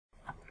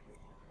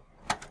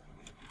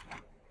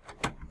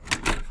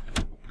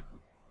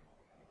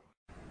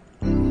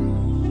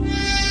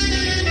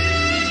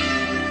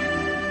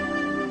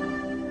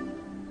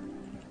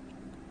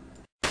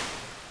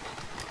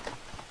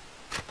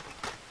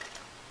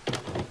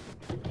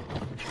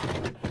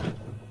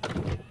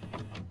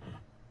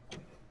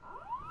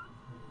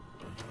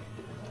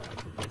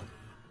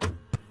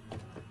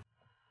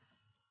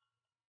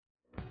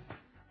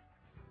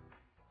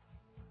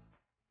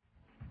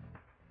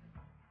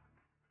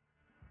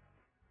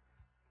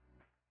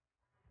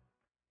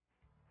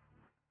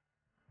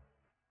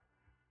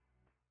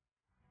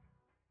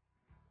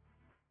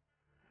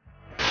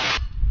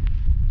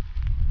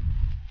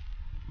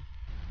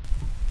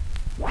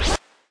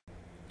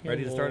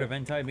Ready to start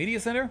Eventide Media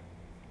Center?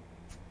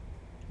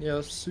 Yeah,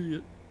 let's see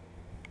it.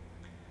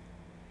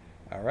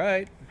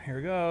 Alright,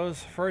 here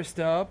goes. First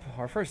up,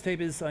 our first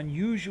tape is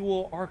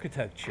Unusual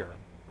Architecture.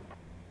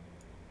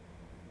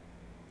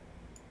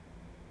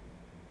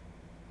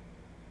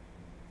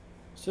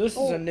 So this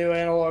is a new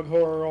analog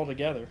horror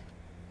altogether.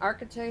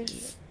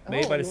 Architecture.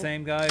 Made by the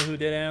same guy who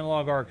did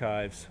Analog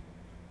Archives.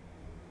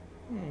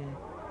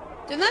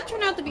 Didn't that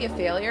turn out to be a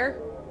failure?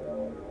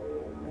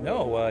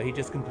 No, he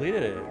just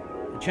completed it.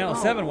 Channel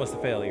 7 was the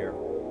failure.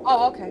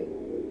 Oh, okay.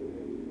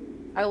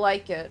 I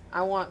like it.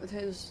 I want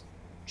his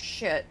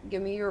shit.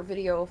 Give me your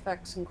video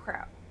effects and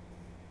crap.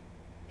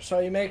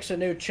 So he makes a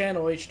new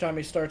channel each time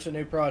he starts a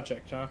new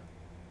project, huh?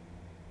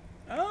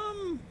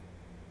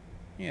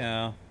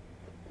 Yeah.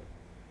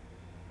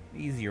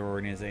 Easier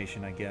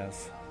organization, I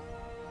guess.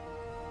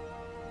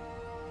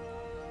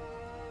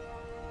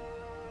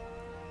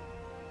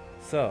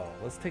 So,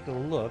 let's take a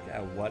look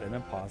at what an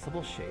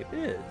impossible shape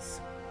is.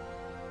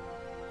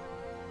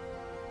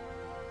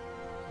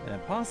 An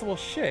impossible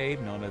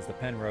shape, known as the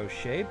Penrose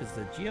shape, is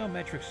a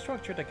geometric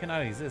structure that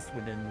cannot exist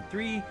within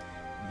 3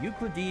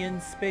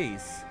 Euclidean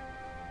space.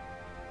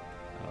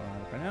 I don't know how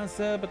to pronounce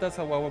that, but that's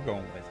what we're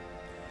going with.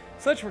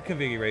 Such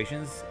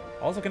configurations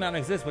also cannot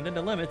exist within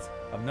the limits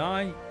of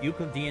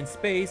non-Euclidean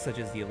space, such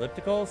as the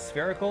elliptical,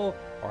 spherical,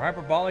 or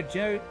hyperbolic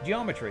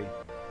geometry.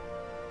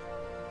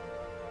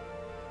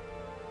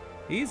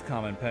 These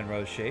common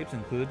Penrose shapes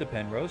include the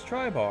Penrose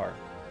tribar,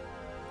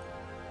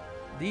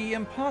 the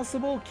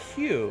impossible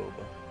cube,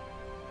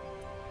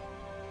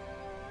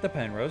 the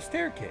Penrose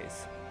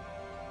staircase,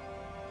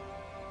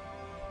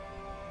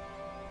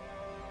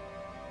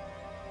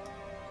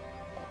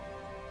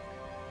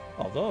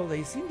 although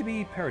they seem to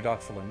be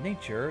paradoxical in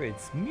nature,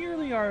 it's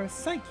merely our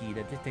psyche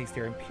that dictates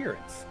their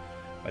appearance.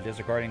 By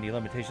disregarding the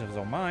limitations of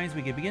our minds,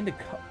 we can begin to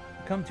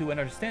come to an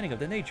understanding of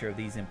the nature of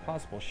these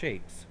impossible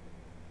shapes.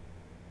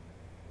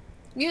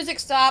 Music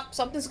stop.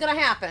 Something's gonna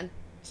happen.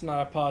 It's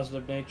not a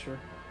positive nature.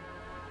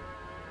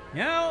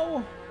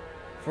 Now,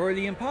 for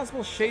the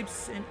impossible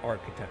shapes in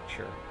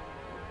architecture.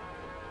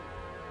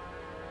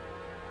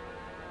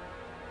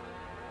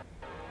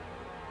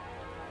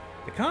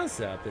 The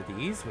concept of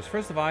these was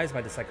first devised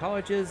by the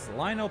psychologists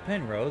Lionel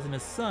Penrose and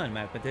his son,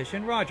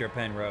 mathematician Roger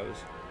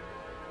Penrose.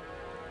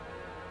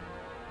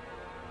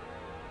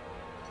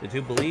 The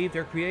two believed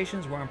their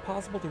creations were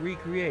impossible to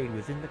recreate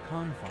within the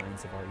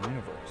confines of our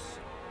universe.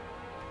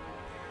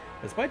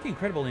 Despite the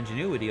incredible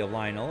ingenuity of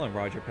Lionel and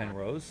Roger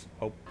Penrose,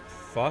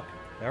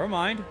 never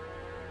mind.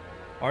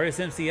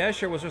 Artist M.C.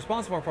 Escher was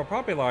responsible for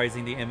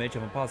popularizing the image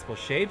of impossible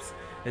shapes.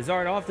 His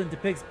art often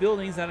depicts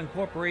buildings that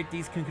incorporate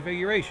these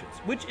configurations,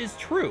 which is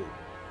true.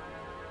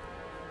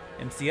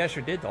 M.C.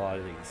 Escher did a lot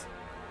of these.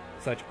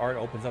 Such art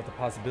opens up the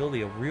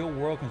possibility of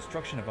real-world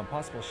construction of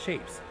impossible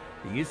shapes.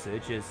 The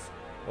usage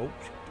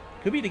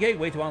could be the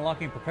gateway to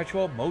unlocking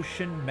perpetual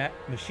motion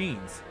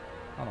machines.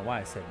 I don't know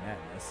why I said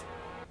madness.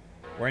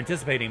 We're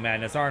anticipating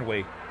madness, aren't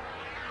we?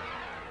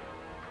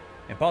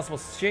 Impossible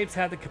shapes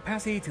have the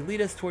capacity to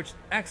lead us towards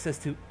access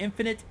to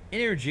infinite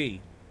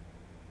energy.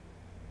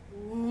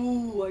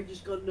 Ooh, I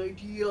just got an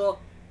idea.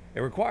 It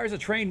requires a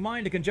trained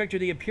mind to conjecture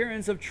the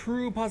appearance of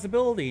true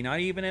possibility. Not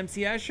even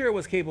M.C. Escher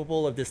was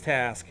capable of this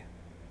task.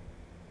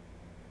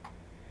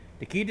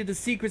 The key to the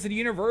secrets of the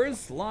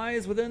universe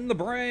lies within the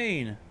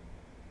brain.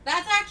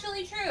 That's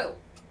actually true,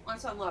 on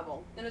some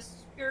level, in a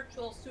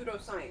spiritual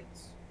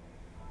pseudoscience.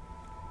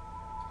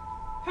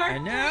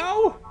 And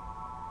now,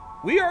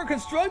 we are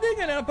constructing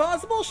an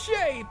impossible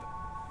shape!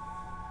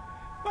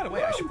 By the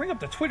way, I should bring up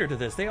the Twitter to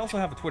this. They also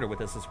have a Twitter with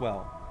this as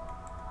well.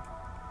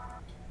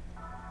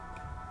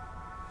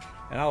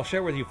 And I'll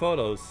share with you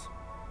photos.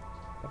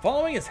 The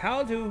following is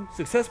how to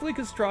successfully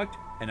construct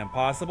an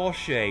impossible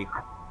shape.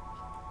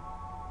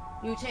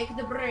 You take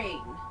the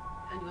brain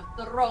and you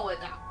throw it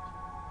out.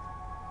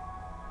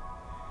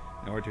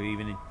 In order to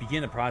even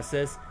begin the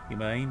process, your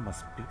mind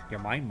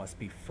must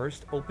be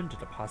first open to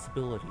the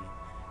possibility.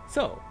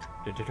 So,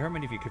 to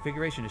determine if your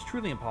configuration is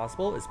truly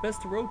impossible, it's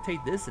best to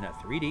rotate this in a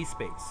 3D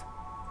space.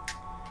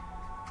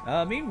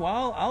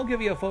 Meanwhile, I'll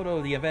give you a photo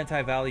of the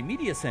Eventide Valley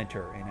Media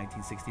Center in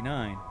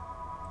 1969.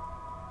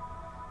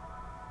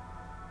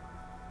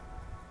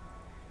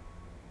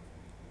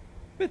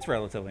 It's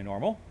relatively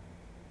normal.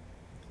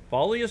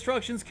 Follow the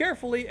instructions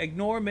carefully,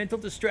 ignore mental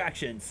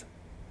distractions.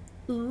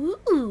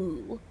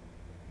 Ooh.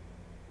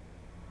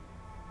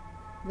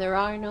 There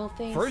are no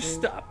faces.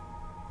 First up,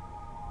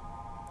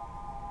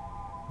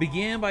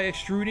 begin by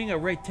extruding a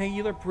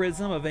rectangular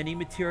prism of any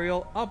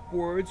material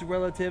upwards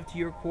relative to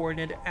your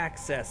coordinate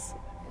axis.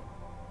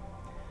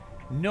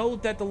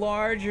 Note that the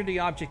larger the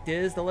object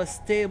is, the less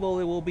stable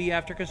it will be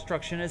after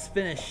construction is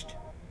finished.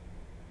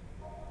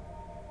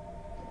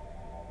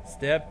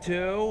 Step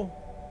 2.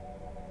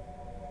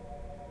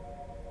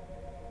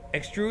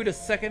 Extrude a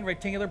second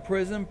rectangular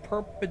prism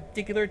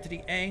perpendicular to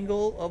the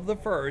angle of the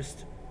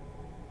first.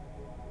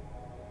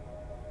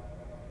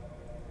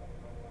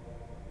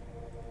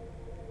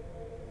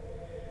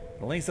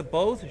 The lengths of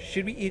both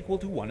should be equal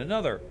to one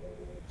another.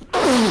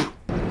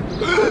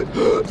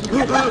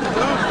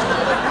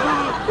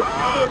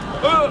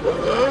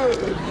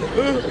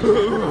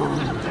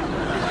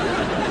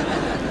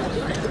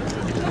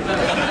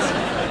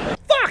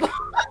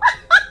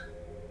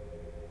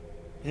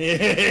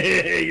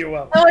 You're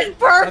welcome. That was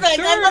perfect. A I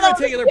third thought that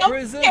was reticular a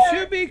prism jump scare.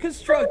 should be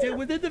constructed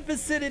within the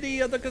vicinity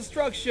of the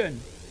construction.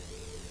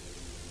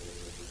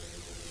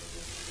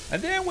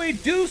 And then we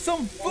do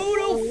some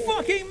voodoo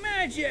fucking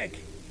magic.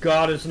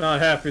 God is not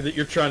happy that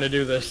you're trying to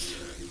do this.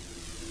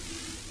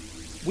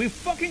 We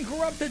fucking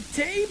corrupt the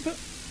tape.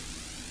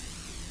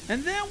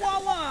 And then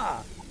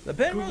voila! The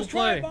Penrose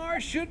Play. Tri-Bar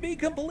should be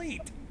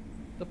complete.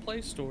 The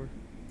Play Store.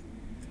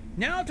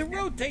 Now to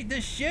rotate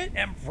this shit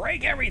and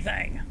break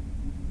everything.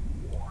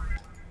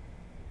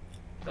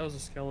 That was a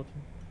skeleton.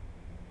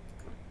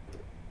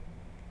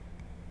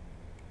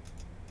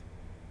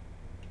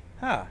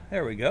 Huh,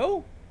 there we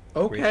go.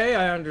 Okay,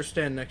 I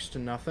understand next to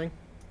nothing.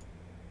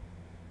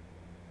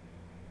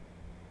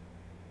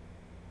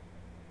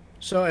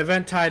 So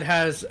Eventide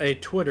has a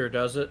Twitter,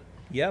 does it?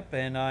 Yep,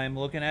 and I'm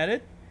looking at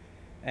it.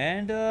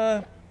 And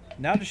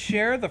now to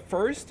share the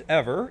first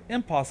ever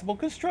impossible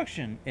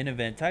construction in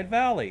Eventide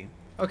Valley.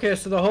 Okay,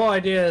 so the whole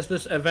idea is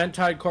this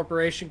Eventide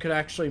Corporation could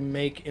actually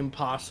make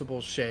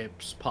impossible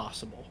shapes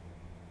possible.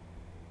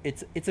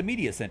 It's a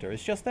media center.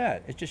 It's just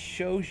that. It just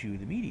shows you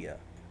the media.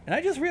 And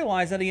I just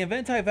realized that the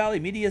Eventide Valley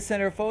Media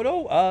Center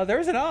photo,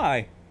 there's an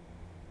eye.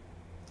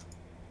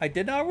 I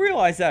did not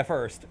realize that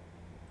first.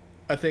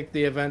 I think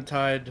the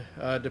Eventide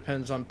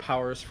depends on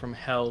powers from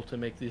hell to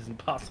make these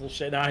impossible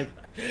shit. I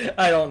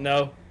don't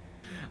know.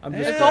 I'm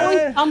just It's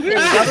always something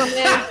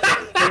government,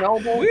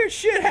 Chernobyl. Weird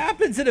shit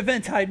happens at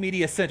Eventide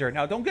Media Center.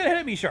 Now, don't get ahead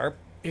of me, Sharp.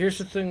 Here's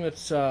the thing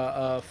that's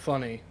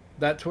funny.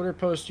 That Twitter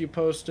post you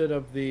posted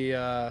of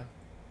the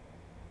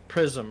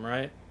prism,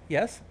 right?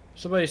 Yes?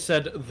 Somebody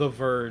said The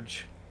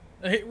Verge.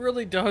 It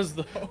really does,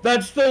 though.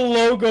 That's the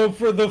logo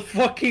for the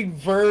fucking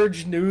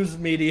Verge news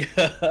media.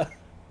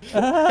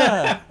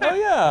 Oh,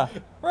 yeah.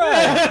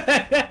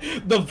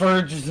 Right. The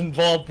Verge is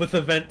involved with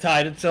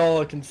Eventide. It's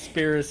all a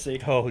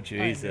conspiracy. Oh, I knew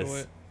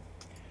Jesus.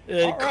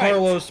 it. All right.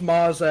 Carlos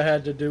Maza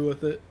had to do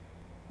with it.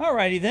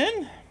 Alrighty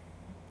then.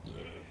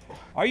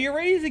 Are you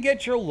ready to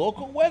get your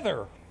local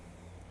weather?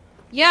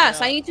 Yes,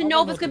 Yeah, I need to I'll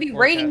know if look it's going to at be the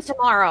raining forecast.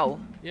 tomorrow.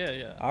 Yeah,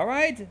 yeah. All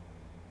right.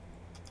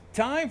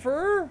 Time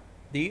for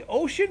the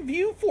Ocean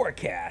View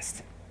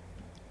forecast.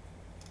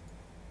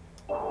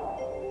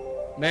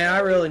 Man, I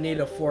really need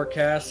a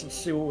forecast. Let's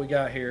see what we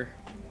got here.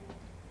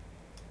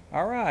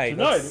 All right.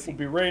 Tonight let's it see. will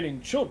be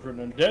raining children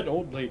and dead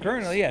old ladies.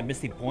 Currently at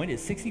Misty Point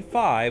is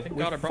 65 Thank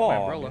with God I brought my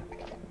fog. umbrella.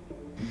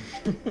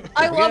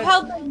 I Don't love forget-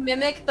 how they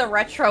mimic the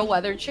retro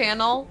weather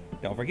channel.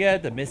 Don't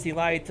forget the Misty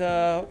Light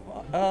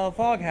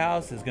Fog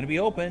House is going to be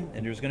open,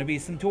 and there's going to be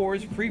some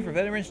tours free for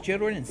veterans,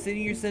 children, and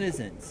senior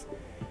citizens.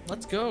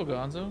 Let's go,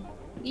 Gonzo.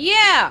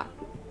 Yeah.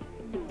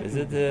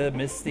 Visit the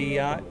Misty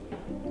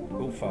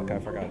oh fuck, I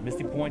forgot.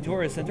 Misty Point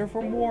Tourist Center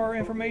for more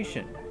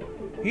information.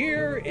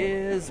 Here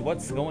is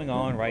what's going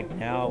on right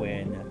now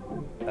in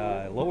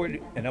lower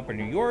and upper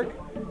New York,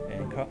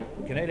 and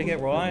Connecticut,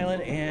 Rhode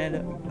Island,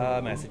 and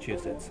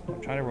Massachusetts. I'm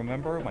trying to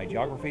remember. My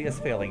geography is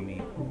failing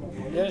me.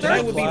 Yeah, it's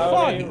Tonight will be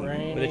cloudy, foggy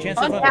rainy. with a chance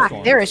of Fun fact,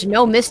 thunderstorms. there is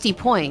no Misty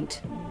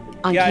Point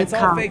on Yeah, Cape it's all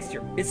Cod. fake.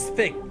 It's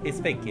fake. It's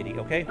fake, kitty.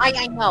 Okay.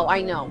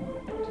 I know.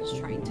 Just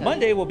trying to.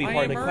 Monday will be My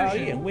partly cloudy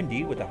immersion. and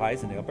windy with the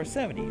highs in the upper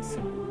 70s.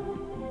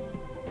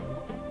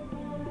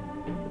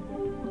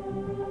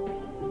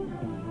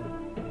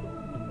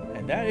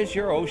 And that is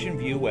your ocean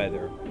view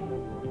weather.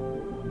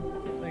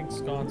 Thanks,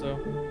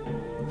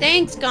 Gonzo.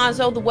 Thanks,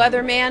 Gonzo, the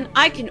weatherman.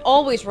 I can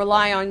always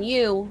rely on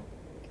you.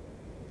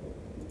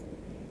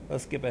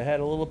 Let's skip ahead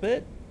a little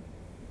bit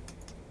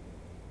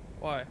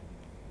Why?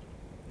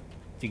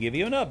 to give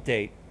you an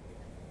update.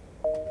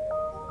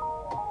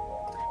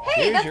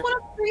 Hey, Here's that's your- one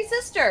of the three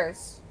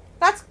sisters.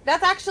 That's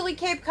actually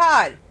Cape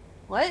Cod.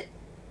 What?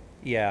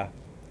 Yeah.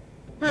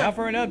 Now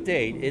for an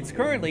update. It's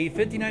currently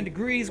 59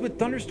 degrees with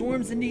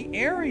thunderstorms in the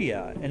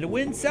area and a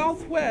wind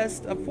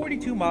southwest of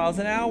 42 miles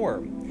an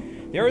hour.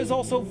 There is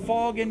also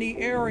fog in the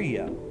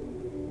area.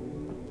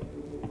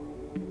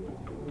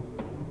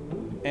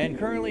 And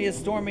currently it's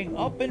storming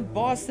up in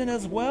Boston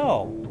as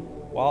well,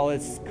 while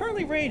it's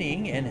currently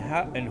raining in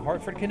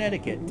Hartford,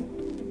 Connecticut.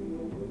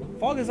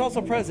 Fog is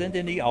also present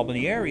in the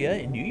Albany area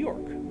in New York.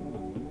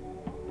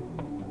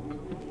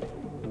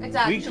 It's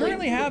We actually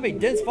currently have a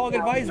dense fog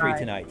advisory outside.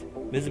 tonight.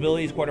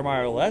 Visibility is quarter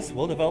mile or less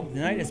will develop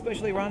tonight,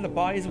 especially around the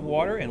bodies of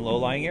water and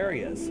low-lying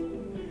areas.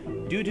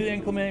 Due to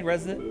inclement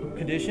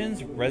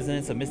conditions,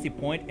 residents of Misty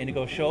Point,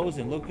 Indigo Shoals,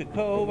 and Luca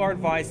Cove are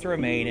advised to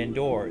remain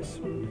indoors.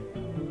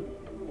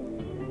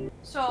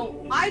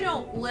 So, I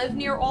don't live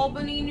near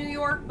Albany, New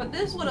York, but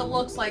this is what it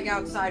looks like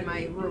outside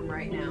my room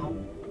right now.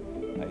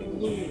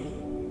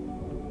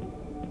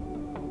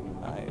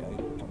 I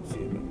don't see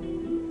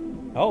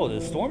it. Oh,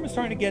 the storm is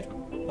starting to get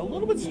a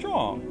little bit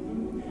strong.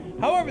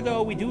 However,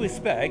 though, we do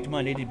expect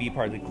Monday to be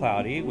partly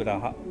cloudy with a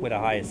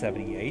high of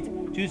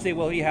 78. Tuesday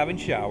will be having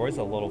showers,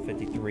 a low of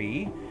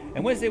 53.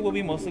 And Wednesday will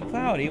be mostly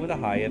cloudy with a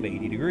high of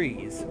 80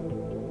 degrees.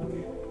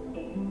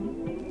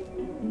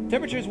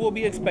 Temperatures will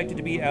be expected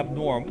to be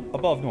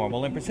above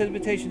normal, and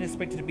precipitation is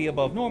expected to be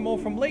above normal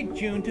from late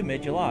June to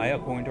mid-July,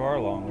 according to our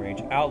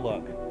long-range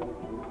outlook.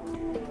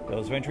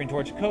 Those venturing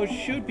towards the coast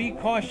should be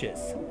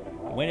cautious.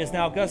 The wind is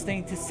now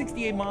gusting to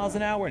 68 miles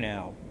an hour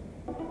now.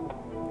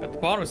 At the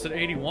bottom it said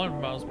 81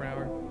 miles per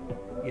hour.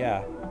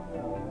 Yeah.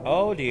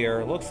 Oh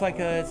dear, looks like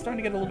it's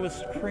starting to get a little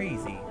bit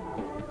crazy.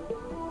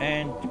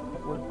 And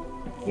we're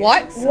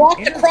What? some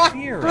Walked across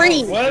interference.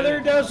 green. Weather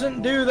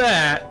doesn't do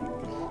that.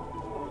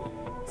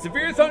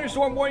 Severe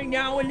thunderstorm warning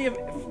now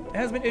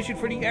has been issued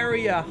for the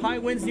area. High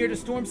winds near the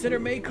storm center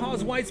may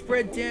cause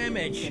widespread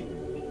damage.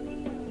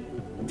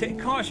 Take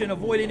caution,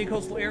 avoid any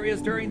coastal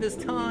areas during this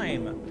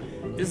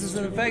time. This is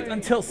in effect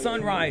until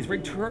sunrise.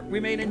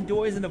 Remain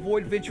indoors and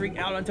avoid venturing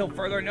out until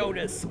further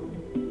notice.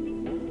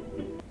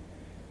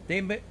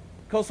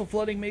 Coastal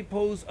flooding may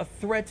pose a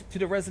threat to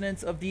the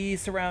residents of the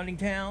surrounding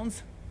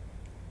towns.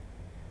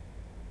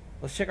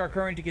 Let's check our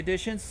current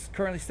conditions.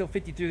 Currently still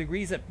 53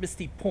 degrees at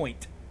Misty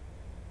Point.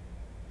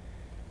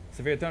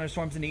 Severe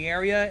thunderstorms in the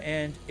area,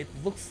 and it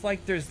looks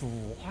like there's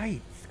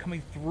lights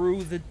coming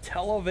through the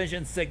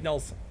television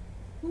signals.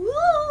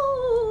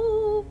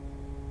 Woo!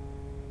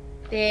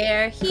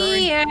 They're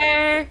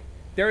here.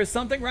 There is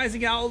something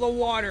rising out of the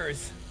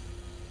waters.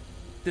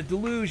 The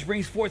deluge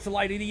brings forth the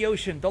light of the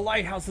ocean. The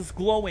lighthouse is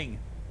glowing.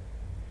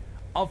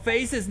 A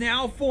face is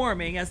now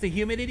forming as the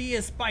humidity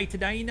is spiked to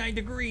 99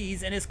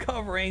 degrees and is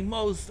covering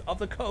most of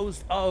the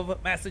coast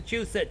of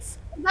Massachusetts.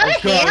 Is that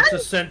a God, hand? it's a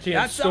sentient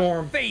That's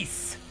storm. a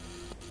face.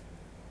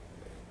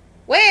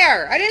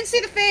 Where? I didn't see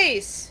the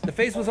face. The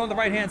face was on the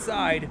right-hand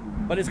side,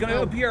 but it's going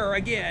to appear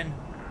again.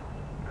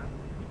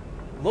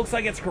 Looks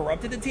like it's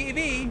corrupted the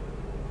TV.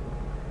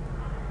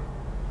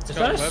 Is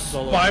that a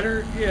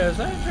spider? Yeah, is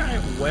that a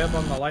giant web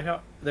on the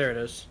lighthouse? There it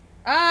is.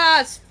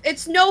 Ah,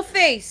 it's no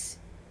face.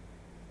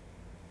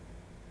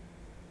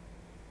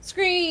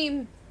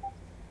 Scream.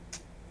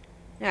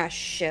 Ah,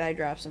 shit, I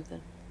dropped something.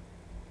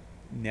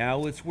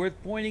 Now it's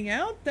worth pointing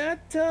out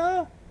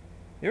that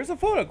there's a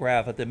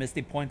photograph at the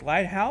Misty Point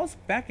Lighthouse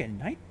back in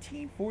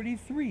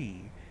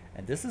 1943,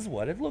 and this is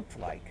what it looked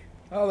like.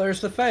 Oh,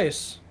 there's the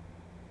face.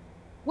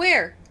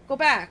 Where? Go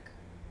back.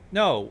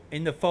 No,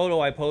 in the photo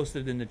I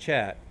posted in the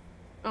chat.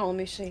 Oh, let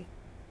me see.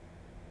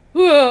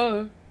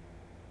 Whoa.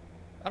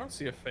 I don't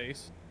see a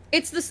face.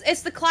 It's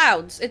the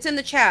clouds. It's in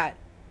the chat.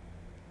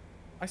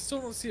 I still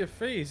don't see a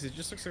face. It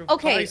just looks like a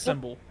Okay, pie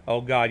symbol.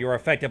 Oh god, you're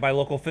affected by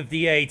Local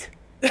 58.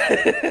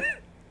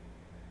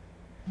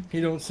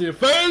 You don't see a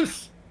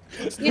face?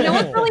 You know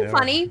what's really Yeah.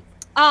 funny?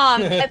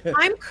 If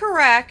I'm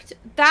correct,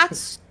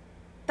 that's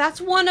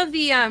one of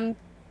the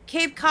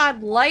Cape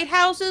Cod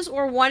lighthouses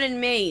or one in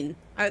Maine.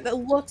 That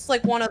looks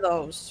like one of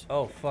those.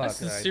 Oh fuck. I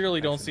sincerely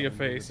don't see a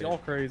face. Y'all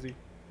crazy.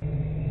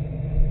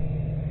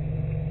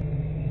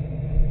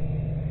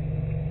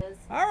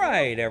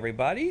 Alright,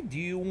 everybody. Do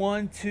you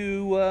want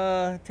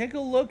to take a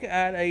look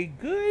at a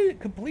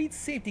good, complete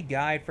safety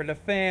guide for the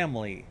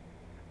family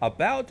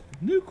about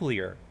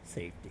nuclear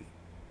safety?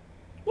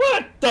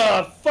 What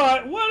the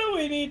fuck? What do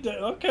we need to...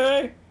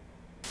 Okay.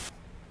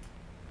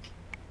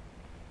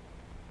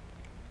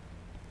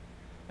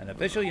 An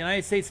official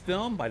United States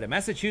film by the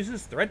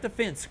Massachusetts Threat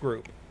Defense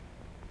Group.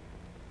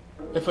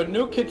 If a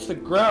nuke hits the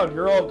ground,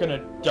 you're all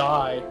gonna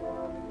die.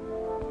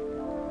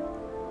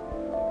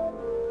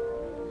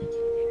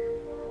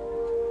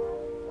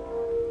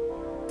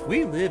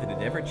 We live in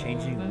an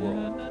ever-changing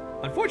world.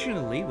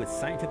 Unfortunately, with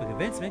scientific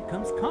advancement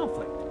comes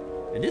conflict.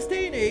 In this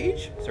day and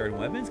age, certain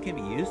weapons can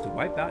be used to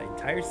wipe out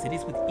entire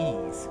cities with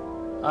ease.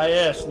 Ah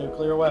yes,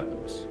 nuclear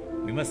weapons.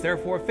 We must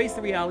therefore face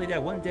the reality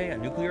that one day a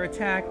nuclear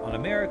attack on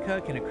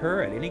America can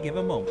occur at any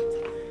given moment.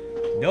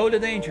 Know the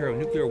danger of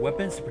nuclear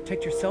weapons to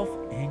protect yourself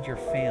and your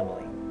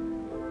family.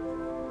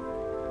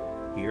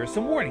 Here are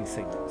some warning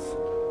signals.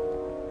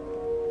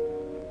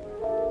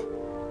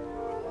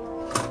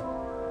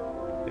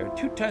 There are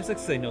two types of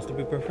signals to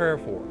be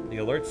prepared for: the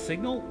alert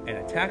signal and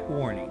attack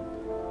warning.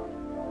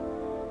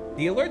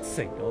 The alert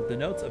signal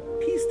denotes a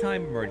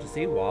peacetime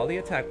emergency, while the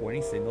attack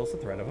warning signals the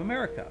threat of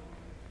America.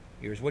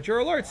 Here's what your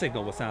alert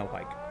signal will sound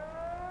like.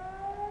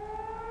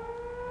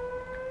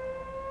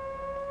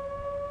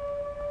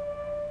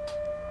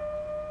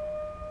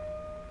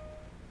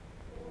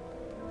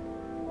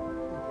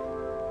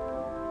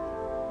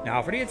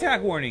 Now for the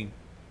attack warning.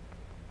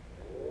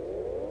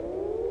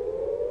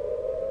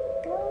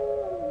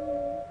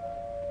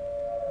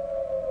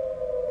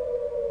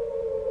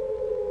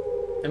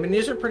 I mean,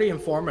 these are pretty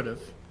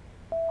informative.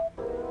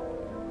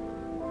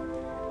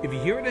 If you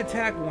hear an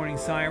attack warning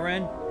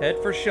siren, head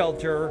for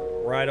shelter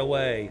right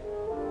away.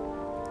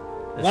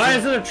 Why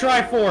is it a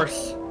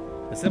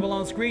Triforce? The symbol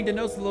on screen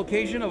denotes the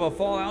location of a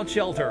fallout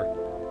shelter.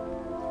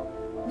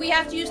 We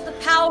have to use the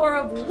power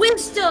of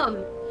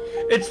wisdom.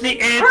 It's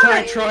the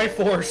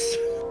anti-Triforce.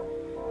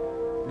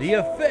 The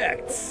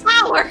effects.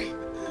 Power.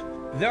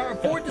 There are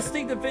 4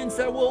 distinct events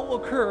that will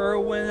occur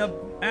when an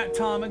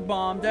atomic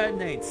bomb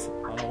detonates.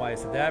 I don't know why I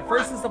said that.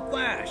 First is the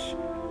flash.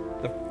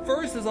 The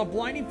first is a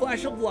blinding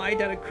flash of light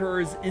that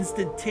occurs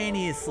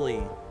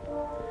instantaneously.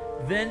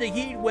 then the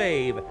heat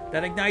wave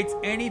that ignites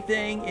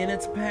anything in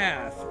its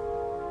path.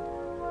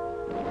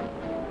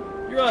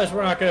 You realize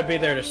we're not going to be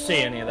there to see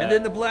any of that. And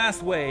then the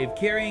blast wave,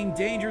 carrying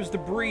dangerous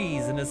debris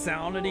and the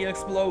sound of the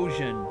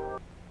explosion.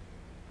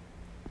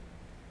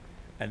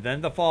 And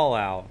then the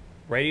fallout.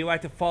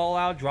 Radioactive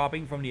fallout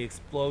dropping from the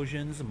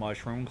explosion's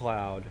mushroom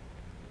cloud.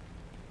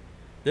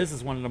 This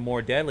is one of the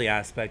more deadly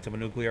aspects of a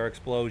nuclear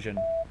explosion.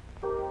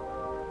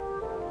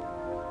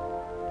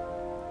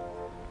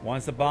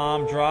 Once the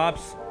bomb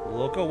drops,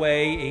 look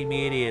away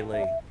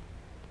immediately.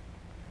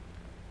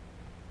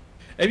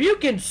 If you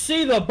can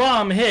see the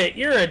bomb hit,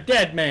 you're a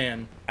dead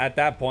man. At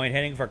that point,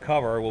 heading for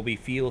cover will be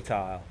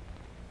futile.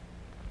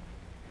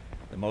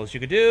 The most you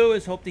could do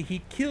is hope the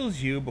heat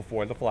kills you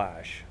before the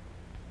flash.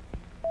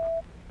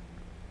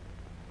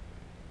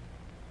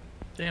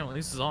 Damn, at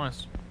least it's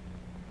honest.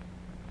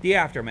 The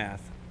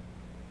aftermath.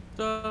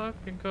 Duck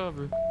and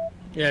cover.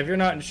 Yeah, if you're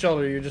not in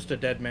shelter, you're just a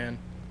dead man.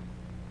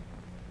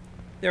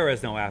 There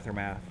is no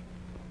aftermath.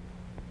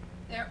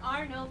 There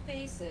are no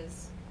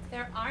faces.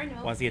 There are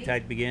no Once the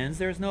attack begins,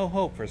 there's no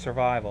hope for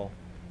survival.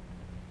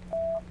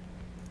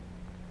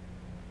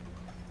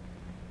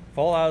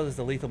 Fallout is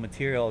the lethal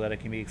material that it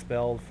can be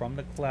expelled from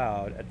the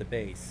cloud at the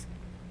base.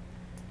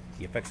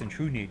 The effects and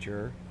true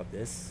nature of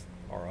this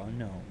are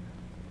unknown.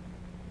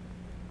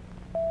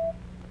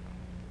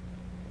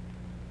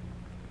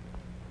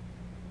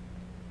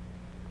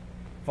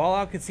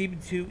 Fallout could seep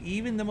into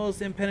even the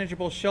most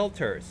impenetrable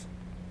shelters.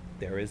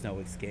 There is no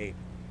escape.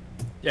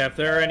 Yeah, if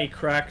there are any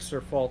cracks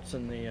or faults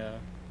in the,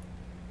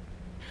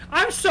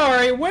 I'm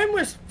sorry, when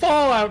was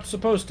Fallout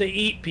supposed to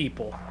eat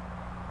people?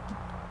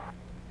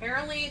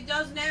 Apparently it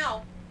does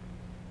now.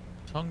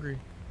 It's hungry.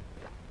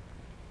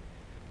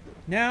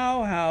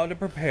 Now, how to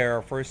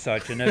prepare for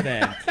such an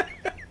event.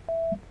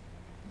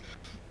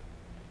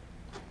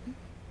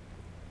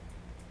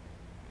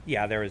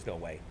 Yeah, there is no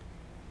way.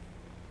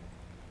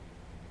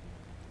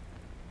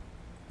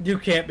 You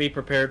can't be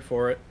prepared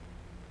for it.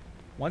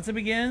 Once it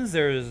begins,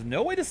 there is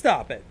no way to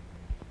stop it.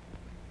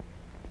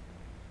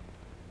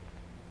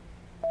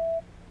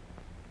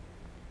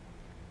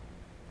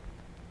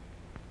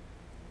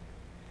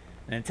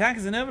 An attack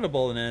is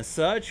inevitable, and as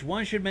such,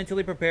 one should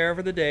mentally prepare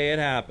for the day it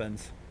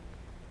happens.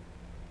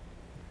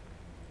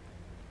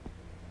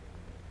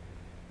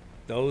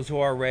 Those who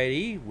are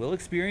ready will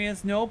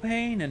experience no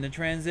pain in the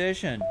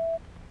transition.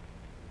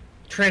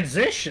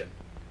 Transition?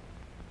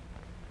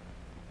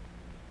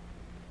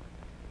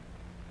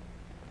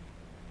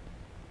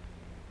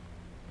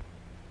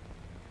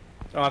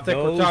 Oh, I think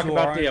Those we're talking who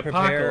about aren't the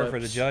prepared apocalypse. for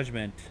the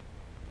judgment.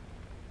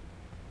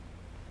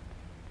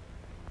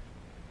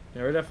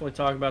 Yeah, we're definitely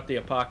talking about the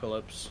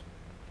apocalypse.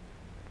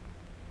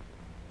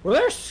 Were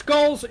there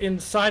skulls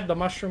inside the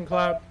mushroom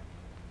cloud?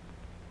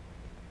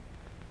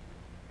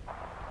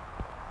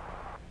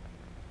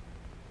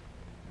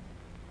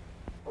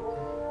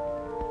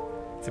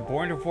 It's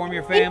important to inform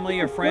your family,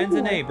 your friends,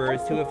 and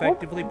neighbors to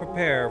effectively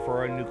prepare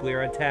for a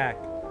nuclear attack.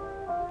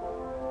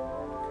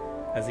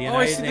 As the Oh,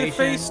 I United see the Nations,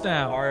 face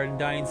now. our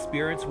undying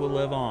spirits will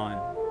live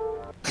on.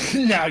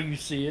 Now you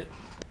see it.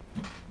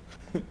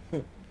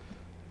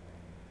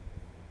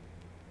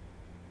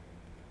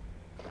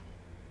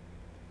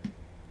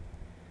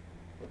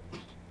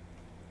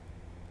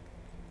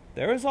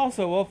 There is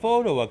also a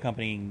photo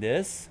accompanying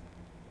this.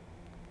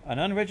 An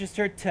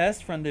unregistered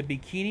test from the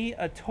Bikini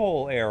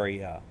Atoll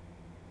area.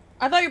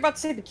 I thought you were about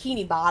to say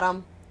Bikini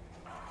Bottom.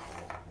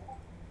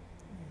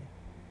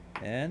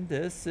 And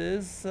this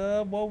is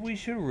what we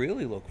should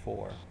really look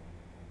for.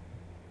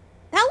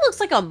 That looks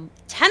like a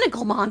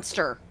tentacle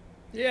monster.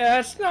 Yeah,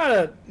 it's not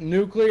a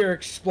nuclear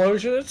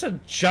explosion. It's a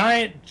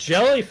giant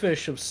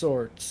jellyfish of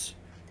sorts.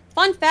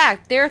 Fun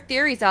fact, there are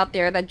theories out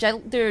there that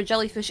there are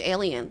jellyfish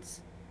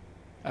aliens.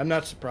 I'm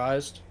not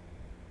surprised.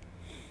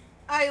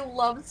 I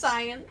love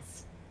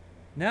science.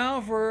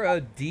 Now for a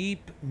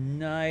deep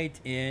night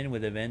in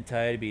with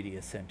Eventide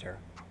Media Center.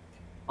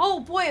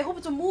 Oh boy, I hope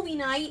it's a movie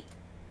night.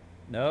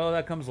 No,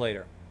 that comes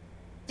later.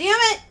 Damn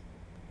it!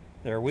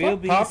 There will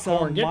Fuck be popcorn,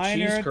 some get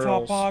minor cheese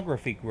curls.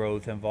 topography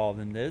growth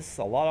involved in this.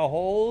 A lot of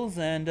holes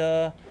and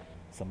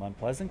some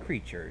unpleasant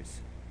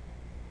creatures.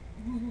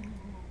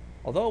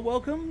 Although,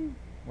 welcome.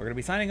 We're going to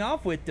be signing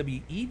off with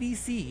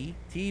WEVC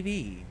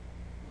TV.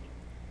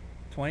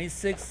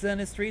 26th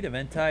Senate Street,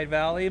 Eventide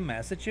Valley,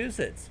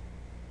 Massachusetts.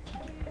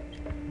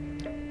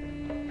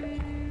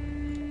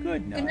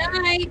 Good night.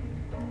 Good night.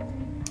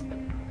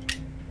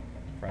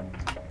 From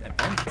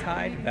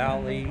Eventide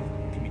Valley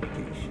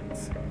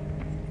Communications.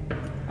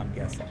 I'm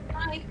guessing.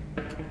 Bye.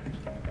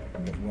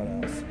 Because what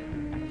else?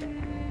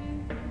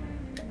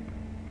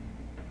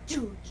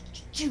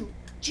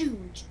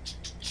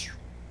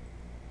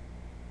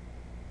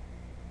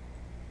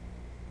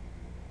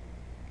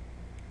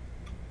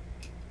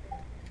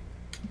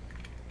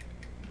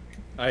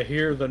 I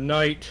hear the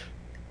night.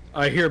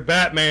 I hear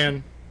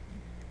Batman.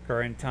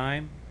 Current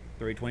time,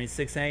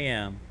 3:26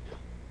 a.m.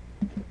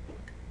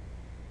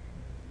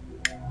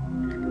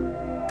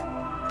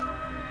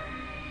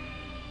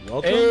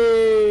 Welcome to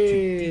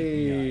Deep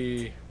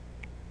Night. Hey.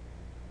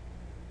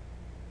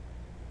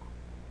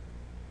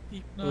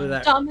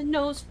 that.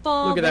 Dominoes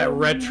fall. Look at that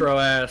retro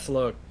ass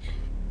look.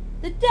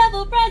 The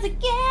devil rise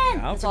again.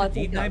 Now That's all for I the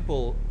deep think night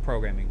of.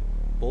 programming.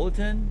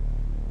 Bulletin,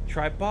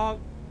 I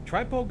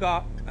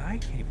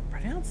can't even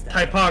pronounce that.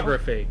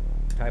 Typography.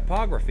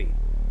 Typography.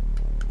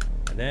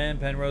 And then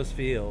Penrose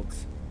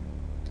Fields.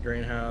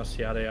 Greenhouse,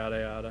 yada yada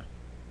yada.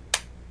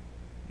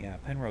 Yeah,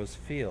 Penrose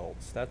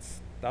Fields.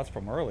 That's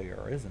from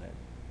earlier, isn't it?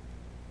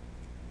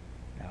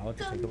 Now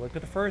to take a look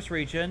at the first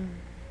region.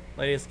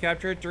 Latest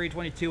capture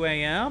 3:22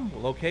 a.m.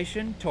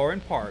 Location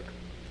Torrent Park.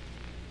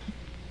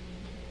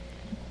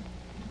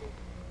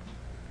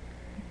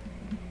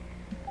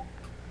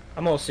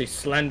 I'm gonna see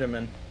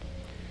Slenderman.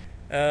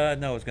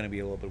 No, it's going to be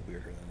a little bit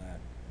weirder than that.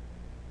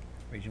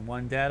 Region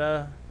 1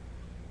 data.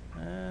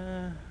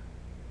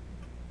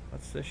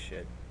 What's this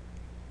shit?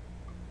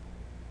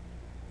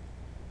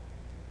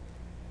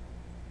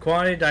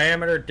 Quantity,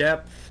 diameter,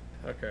 depth.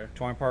 Okay.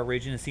 Torrent Park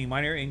region has seen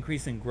minor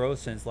increase in growth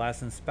since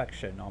last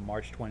inspection on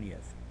March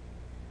 20th.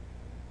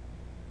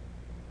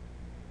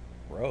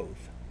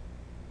 Growth?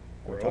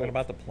 We're talking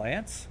about the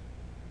plants?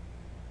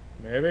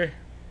 Maybe.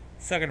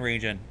 Second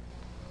region.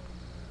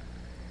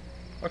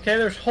 Okay,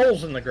 there's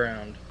holes in the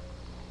ground.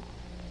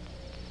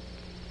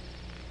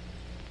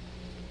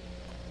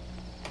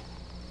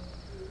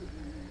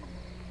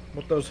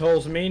 What those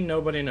holes mean,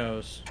 nobody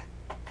knows.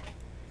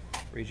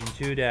 Region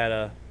 2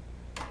 data.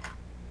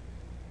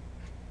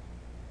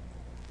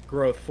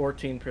 Growth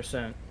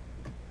 14%.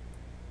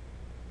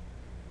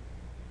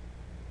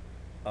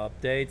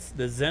 Updates.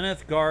 The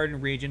Zenith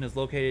Garden region is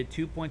located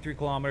 2.3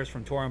 kilometers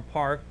from Torrent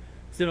Park.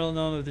 Still don't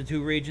know if the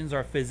two regions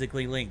are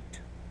physically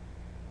linked.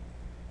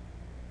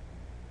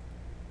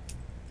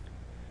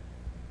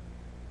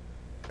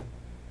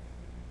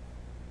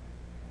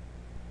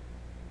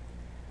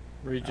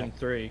 Region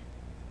 3.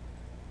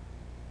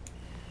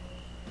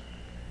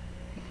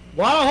 A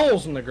lot of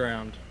holes in the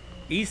ground.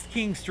 East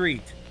King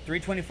Street,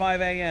 3:25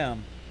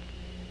 a.m.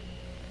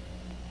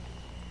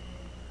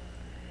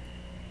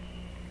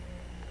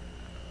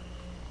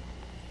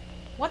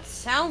 What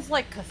sounds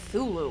like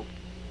Cthulhu?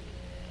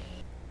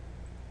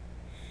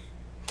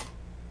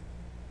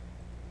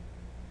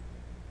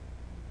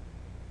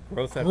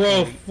 Growth at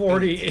Growth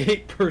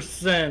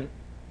 48%.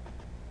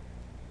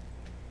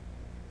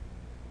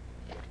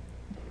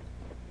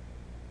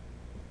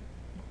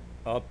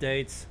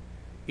 Updates.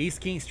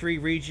 East King Street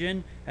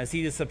region has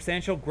seen a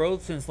substantial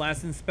growth since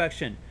last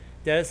inspection.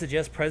 Data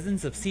suggests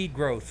presence of seed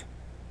growth.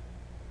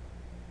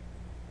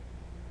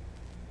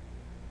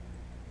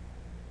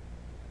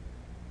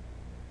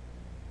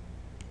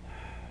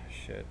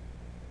 Shit.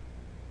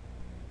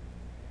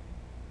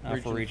 Now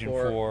for region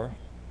 4.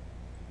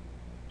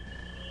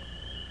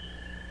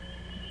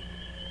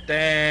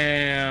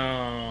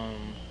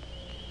 Damn.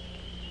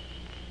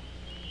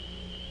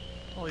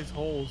 All these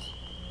holes.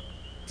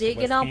 Dig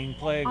it West up. King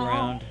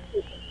Playground.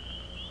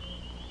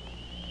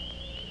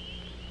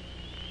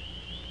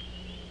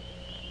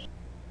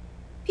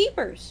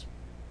 Peepers.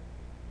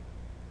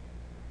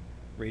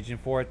 Region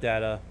 4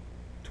 data,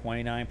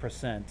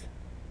 29%.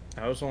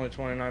 That was only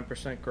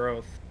 29%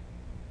 growth.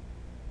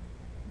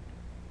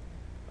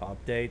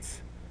 Updates.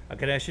 A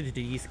connection to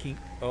the East King.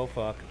 Oh,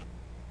 fuck.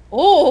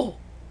 Oh,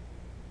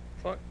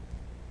 Fuck.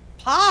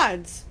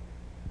 pods.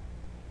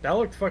 That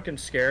looked fucking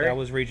scary. That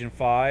was region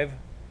 5.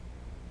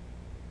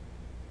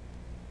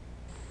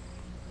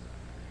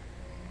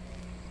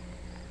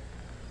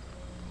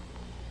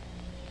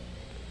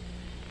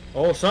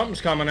 Oh,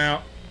 something's coming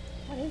out.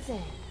 What is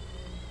it?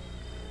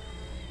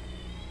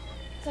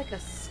 It's like a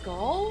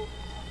skull?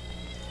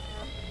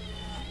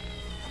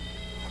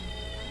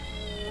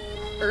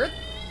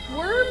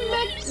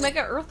 Earthworm?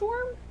 Mega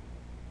earthworm?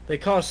 They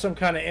caused some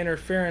kind of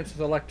interference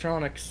with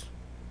electronics.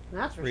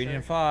 That's for Region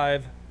sure.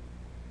 5.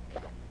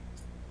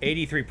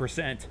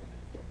 83%.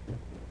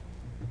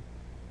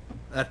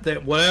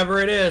 Whatever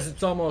it is,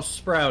 it's almost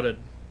sprouted.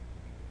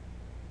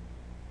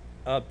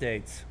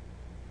 Updates.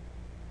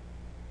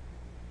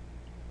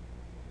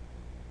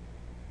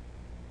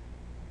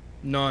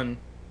 None.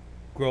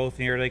 Growth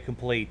nearly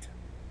complete.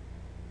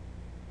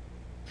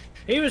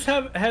 He was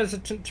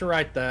hesitant to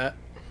write that.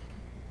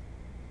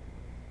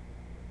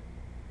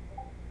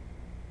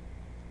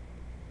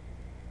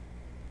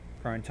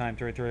 Current time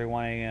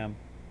 3:31 a.m.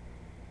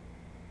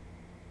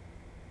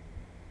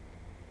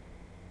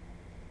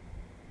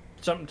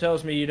 Something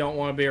tells me you don't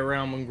want to be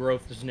around when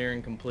growth is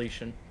nearing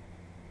completion.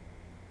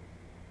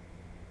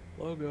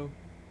 Logo.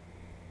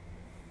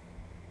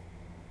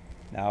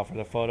 Now for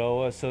the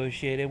photo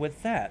associated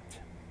with that.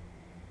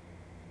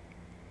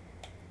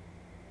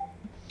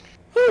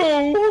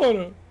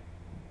 Oh,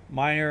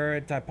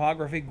 Minor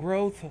typography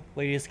growth.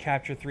 Latest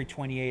capture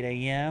 3:28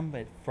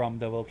 a.m. from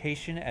the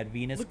location at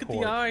Venus Look at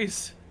Court. the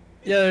eyes.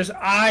 yeah, there's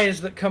eyes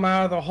that come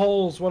out of the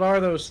holes. What are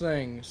those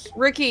things?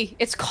 Ricky,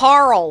 it's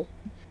Carl.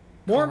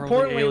 More Carl the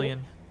importantly,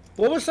 alien.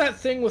 what was that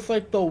thing with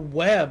like the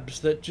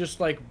webs that just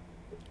like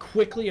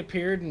quickly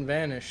appeared and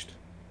vanished?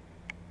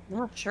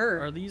 Not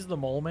sure. Are these the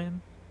mole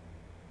man?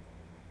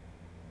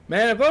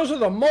 Man, if those are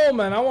the mole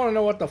men, I want to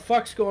know what the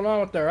fuck's going on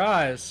with their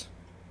eyes.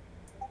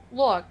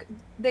 Look,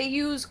 they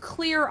use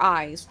clear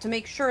eyes to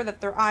make sure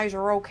that their eyes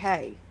are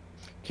okay.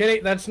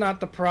 Kitty, that's not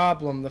the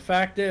problem. The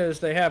fact is,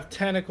 they have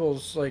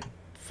tentacles, like,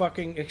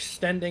 fucking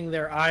extending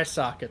their eye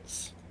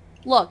sockets.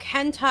 Look,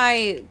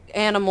 hentai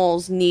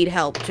animals need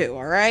help too,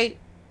 alright?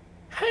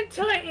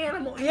 Hentai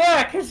animal?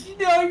 Yeah, because, you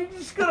know, you're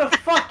just gonna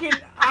fucking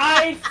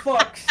eye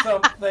fuck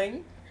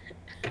something.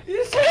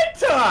 It's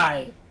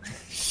hentai!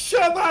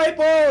 Shove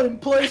eyeball in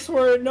place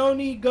where it no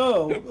need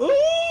go.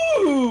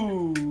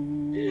 Ooh!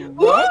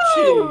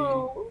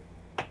 Watching!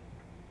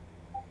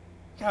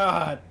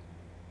 God.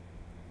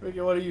 Ricky,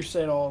 what do you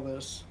say to all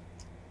this?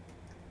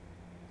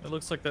 It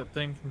looks like that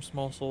thing from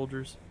Small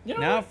Soldiers. You know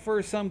Now what?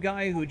 for some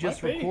guy who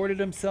just Might be. recorded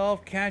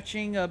himself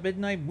catching a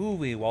midnight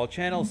movie while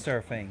channel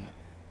surfing.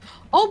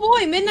 Oh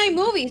boy, midnight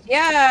movies,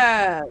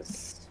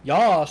 yes!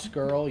 Yas,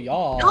 girl,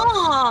 yas.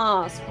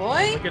 Yas,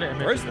 boy! Look at it.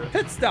 First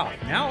pit stop,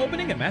 now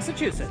opening in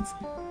Massachusetts.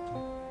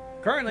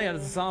 Currently at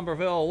the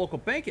Somerville local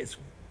bank, it's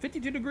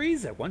 52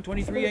 degrees at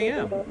 1:23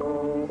 a.m.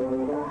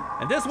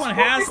 And this one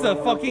has the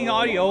fucking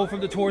audio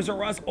from the Toys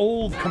R Us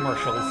old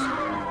commercials.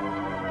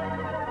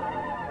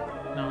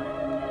 No.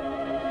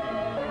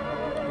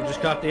 We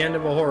just got the end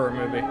of a horror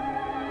movie.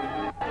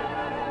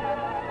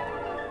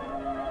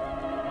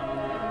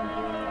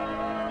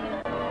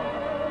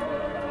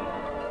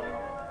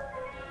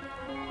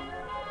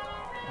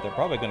 They're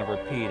probably going to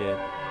repeat it.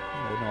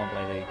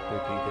 Normally they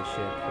repeat this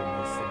shit from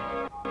this thing.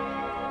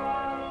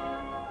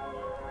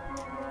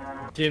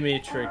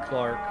 Dimitri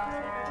Clark.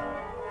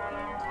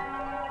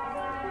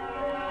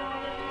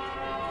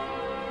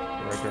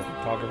 Director of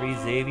photography,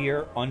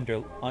 Xavier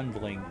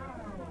Undling.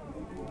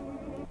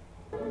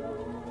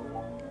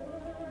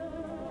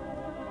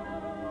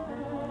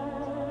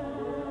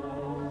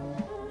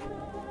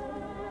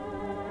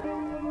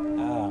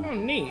 Oh,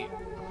 neat.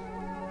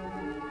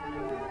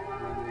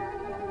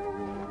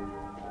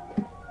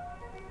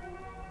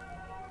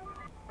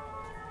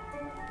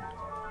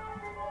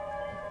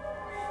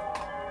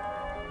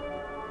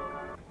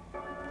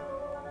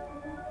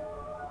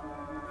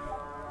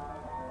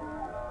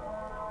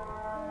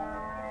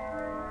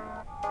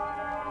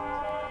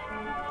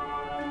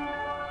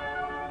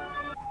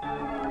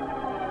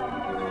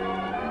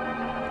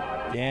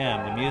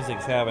 Damn, the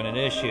music's having an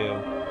issue.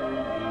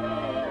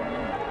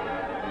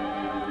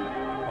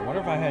 I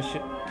wonder if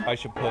I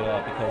should put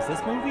up, because this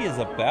movie is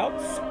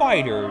about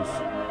spiders.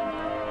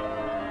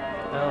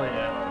 Hell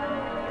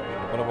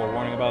yeah. Put up a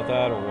warning about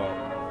that or what?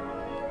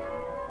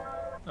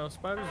 No,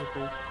 spiders are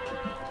cool.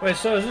 Wait,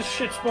 so is this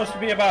shit supposed to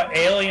be about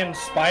alien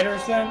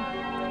spiders then?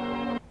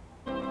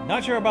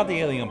 Not sure about the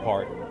alien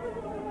part.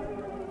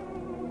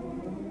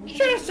 You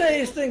trying to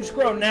say these things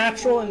grow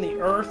natural in the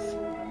earth?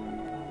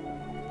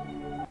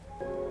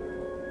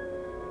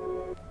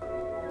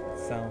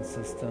 Sound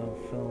system,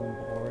 film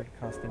board,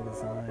 costume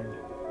design.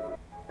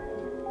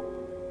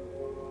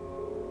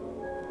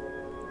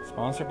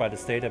 Sponsored by the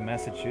state of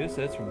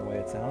Massachusetts, from the way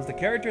it sounds. The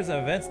characters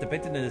and events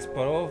depicted in this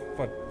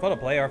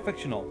photoplay are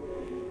fictional,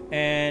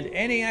 and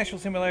any actual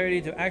similarity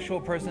to actual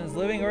persons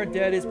living or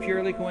dead is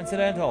purely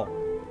coincidental.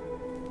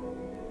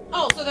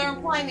 Oh, so they're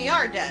implying they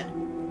are dead.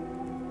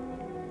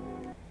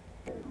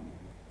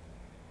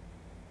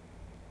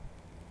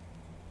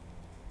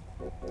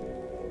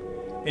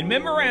 In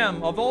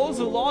memoriam of those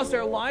who lost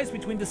their lives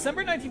between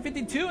December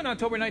 1952 and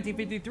October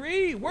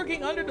 1953,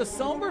 working under the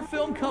Somber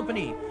Film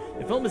Company,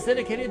 the film is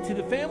dedicated to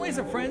the families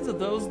and friends of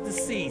those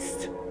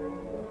deceased.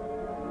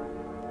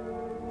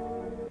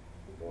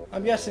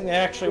 I'm guessing they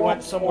actually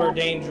went somewhere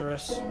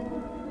dangerous.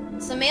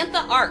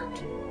 Samantha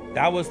Art.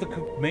 That was the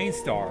main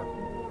star.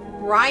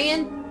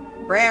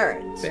 Ryan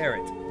Barrett.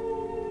 Barrett.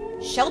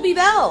 Shelby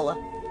Bell.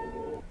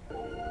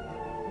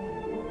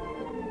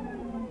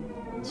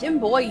 Jim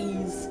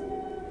Boyes.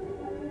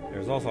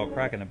 There's also a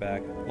crack in the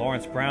back.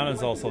 Lawrence Brown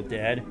is also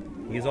dead.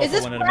 He's also Is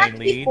this one of the crack main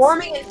leads.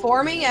 forming and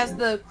forming as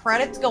the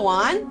credits go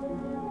on?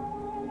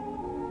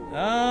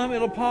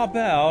 It'll pop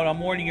out. I'm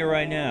warning you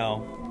right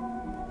now.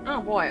 Oh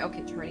boy,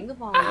 okay, turning the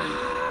volume.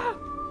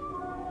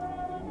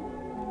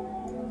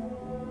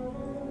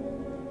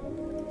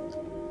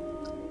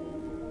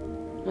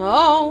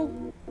 Oh.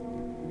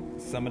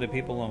 Some of the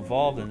people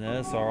involved in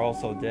this are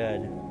also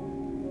dead.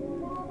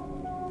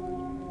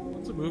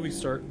 When's the movie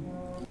start?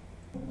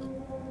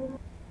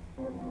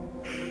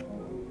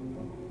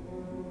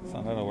 So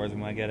in other words, we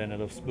might get into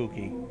the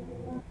spooky.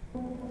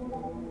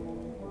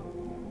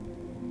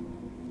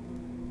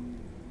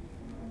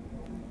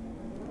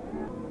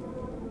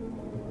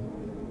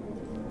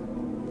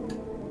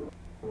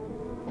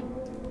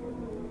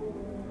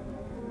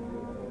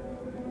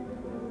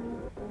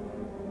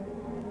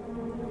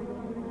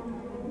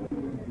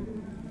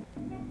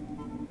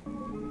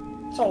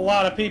 It's a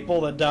lot of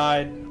people that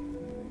died.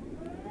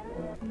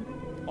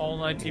 All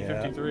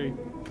 1953.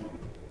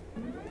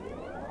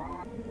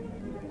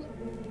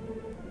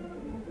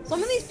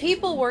 Some of these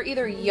people were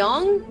either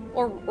young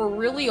or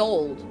really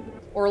old.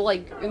 Or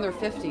like in their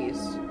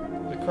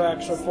 50s. The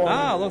cracks are forming.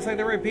 Ah, looks like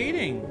they're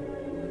repeating.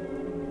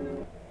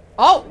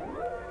 Oh!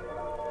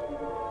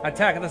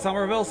 Attack of the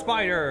Somerville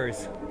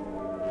Spiders.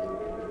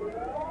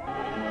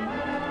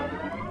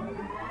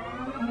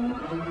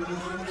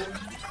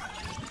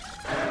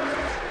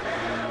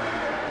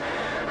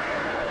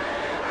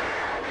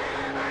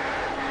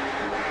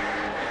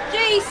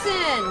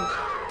 Jason!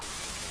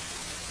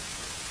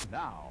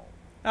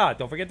 Ah,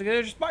 don't forget to get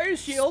your spider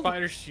shield.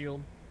 Spider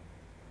shield.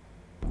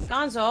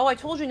 Gonzo, I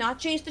told you not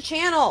to change the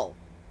channel.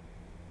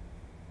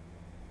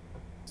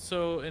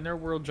 So, in their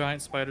world,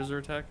 giant spiders are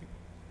attacking?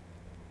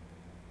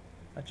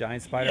 A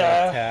giant spider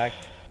Yeah.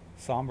 attacked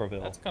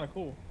Sombreville. That's kind of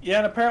cool. Yeah,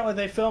 and apparently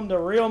they filmed a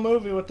real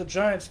movie with the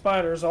giant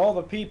spiders. All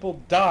the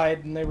people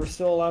died, and they were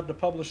still allowed to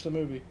publish the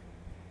movie.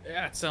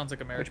 Yeah, it sounds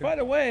like America. Which, by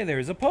the way,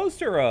 there's a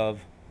poster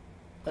of,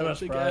 I'm not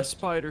big ass surprised.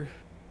 spider.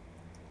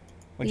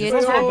 which Yeah, is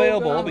also it's-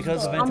 available Oh,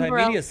 because God. Eventide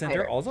Umbrella Media Center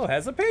spider. also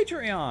has a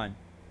Patreon.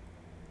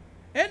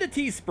 And a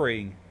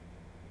Teespring.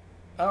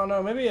 I don't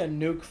know, maybe a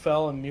nuke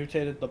fell and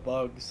mutated the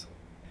bugs.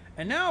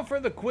 And now for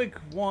the quick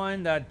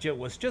one that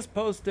was just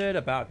posted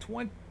about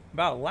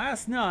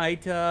last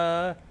night.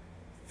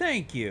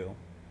 Thank you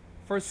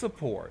for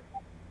support.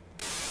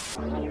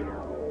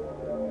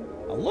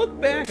 A look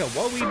back at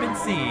what we've been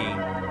seeing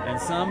and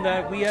some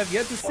that we have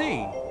yet to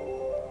see.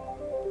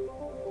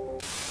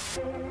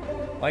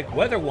 Like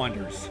Weather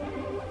Wonders.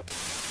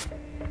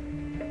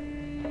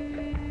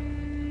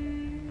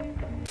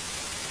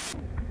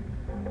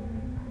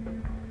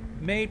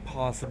 Made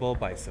possible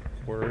by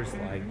supporters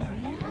like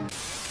you.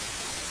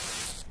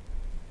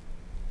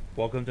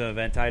 Welcome to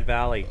Eventide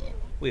Valley.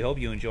 We hope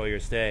you enjoy your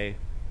stay.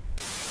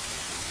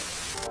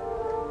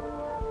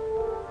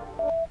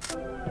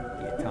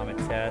 The atomic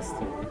test.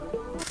 The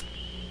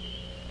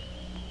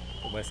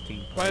West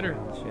King Spider.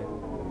 shit.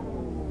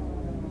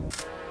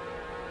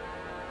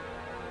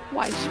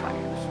 Why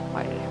spiders?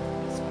 Why did it have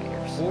to be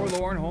spiders?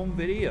 Forlorn home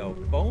video.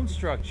 Bone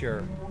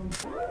structure.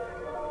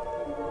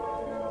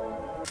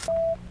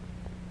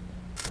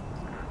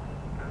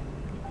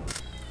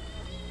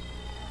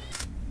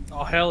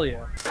 Oh, hell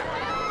yeah.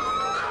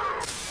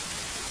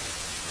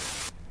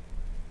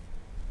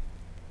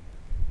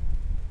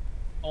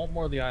 I want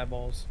more of the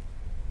eyeballs.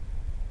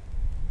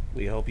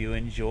 We hope you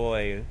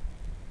enjoy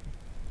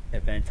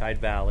Eventide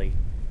Valley.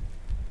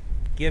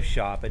 Gift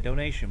shop and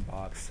donation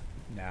box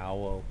now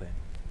open.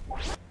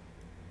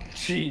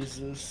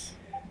 Jesus.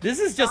 This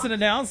is just an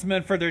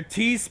announcement for their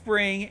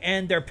Teespring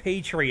and their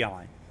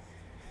Patreon.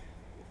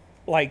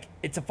 Like,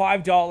 it's a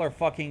 $5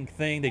 fucking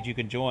thing that you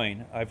can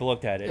join. I've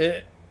looked at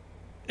it.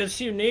 It's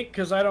unique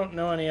because I don't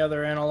know any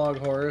other analog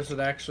horrors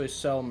that actually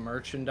sell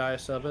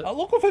merchandise of it.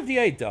 Local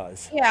 58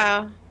 does.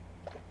 Yeah.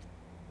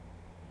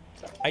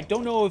 I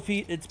don't know if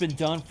it's been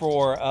done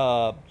for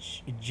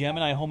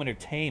Gemini Home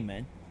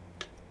Entertainment,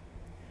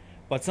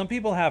 but some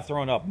people have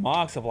thrown up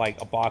mocks of like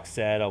a box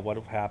set of what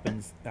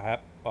happens.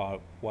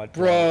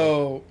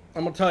 Bro,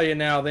 I'm gonna tell you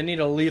now, they need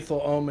a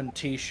Lethal Omen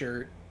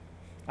t-shirt.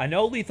 I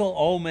know Lethal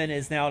Omen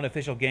is now an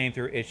official game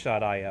through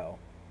itch.io.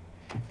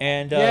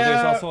 And Yeah.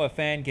 there's also a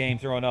fan game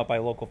thrown up by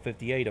Local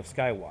 58 of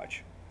Skywatch.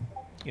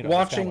 You know, the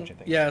Watching, Skywatch thing.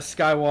 yeah,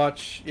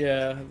 Skywatch,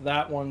 yeah,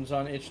 that one's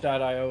on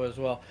itch.io as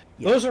well.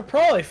 Yeah. Those are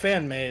probably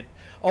fan-made.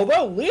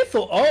 Although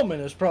Lethal Omen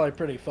is probably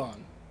pretty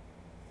fun.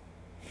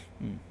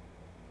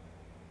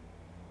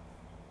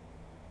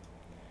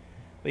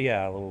 But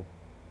yeah,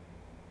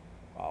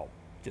 I'll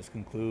just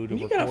conclude a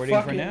You got a recording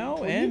for fucking- now.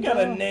 when And you got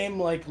a name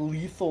like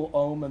Lethal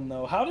Omen,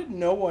 though. How did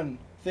no one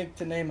think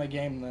to name a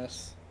game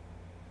this?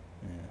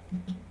 yeah.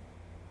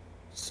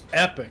 It's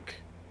epic.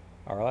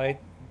 All right.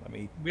 Let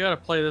me. We gotta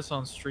play this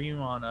on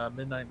stream on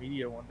Midnight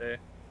Media one day.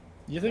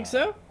 You think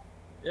so?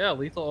 Yeah,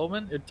 Lethal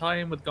Omen. It'd tie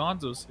in with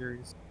Gonzo's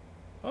series.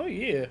 Oh,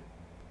 yeah.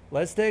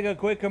 Let's take a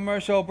quick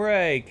commercial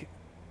break,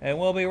 and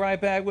we'll be right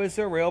back with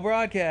Surreal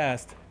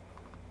Broadcast.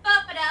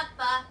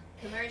 Ba-ba-da-ba.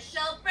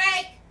 Commercial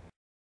break.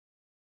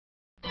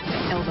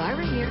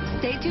 Elvira here.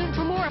 Stay tuned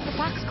for more of the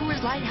Fox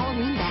Coors Light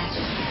Halloween Bash.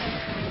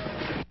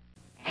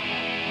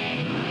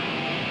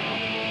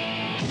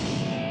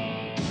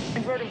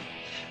 You've heard of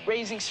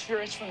raising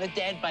spirits from the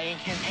dead by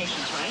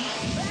incantations, right?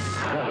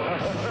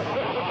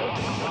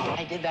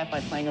 I did that by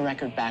playing a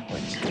record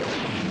backwards.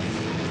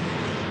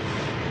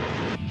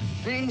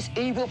 These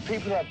evil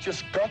people have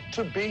just got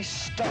to be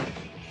stopped.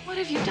 What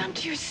have you done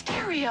to your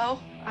stereo?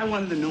 I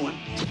wanted the new one.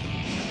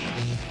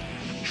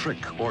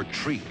 Trick or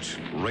Treat,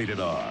 rated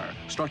R.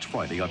 Starts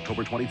Friday,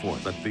 October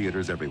 24th at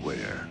theaters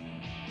everywhere.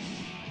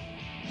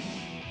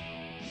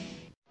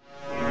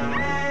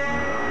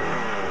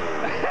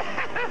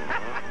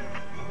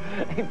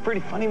 Hey, pretty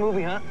funny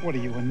movie, huh? What are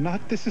you, a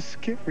nut? This is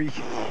scary.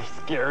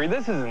 Scary?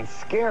 This isn't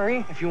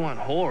scary. If you want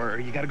horror,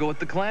 you gotta go with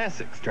the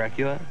classics.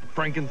 Dracula,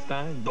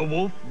 Frankenstein, the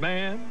Wolf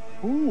Man.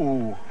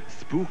 Ooh.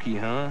 Spooky,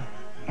 huh?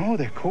 Oh,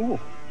 they're cool.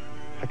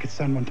 I could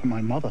send one to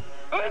my mother.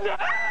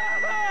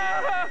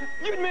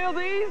 You'd mail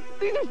these?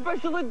 These are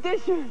special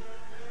edition.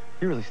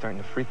 You're really starting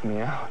to freak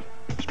me out.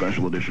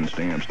 Special edition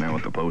stamps now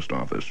at the post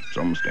office.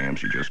 Some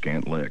stamps you just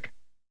can't lick.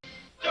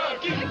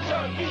 You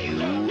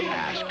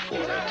asked for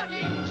it.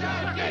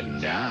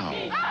 And now...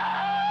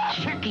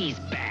 Chucky's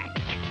back.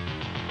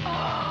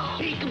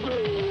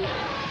 Peekaboo.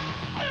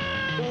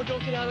 Oh,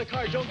 don't get out of the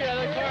car. Don't get out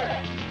of the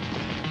car.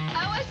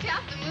 I watched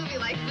half the movie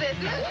like this.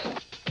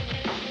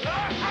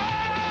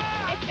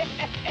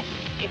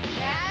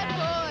 Bad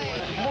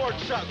boy. More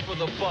chuck for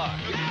the buck.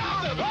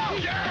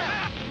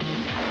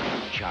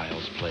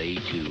 Child's Play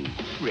 2,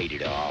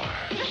 rated R.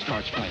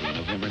 Starts Friday,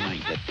 November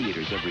 9th at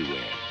theaters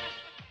everywhere.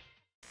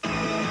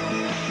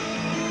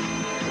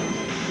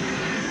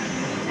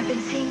 I've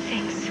been seeing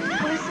things.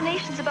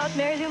 Hallucinations about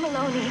Mary Lou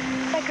Maloney.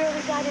 That girl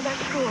who died at our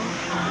school.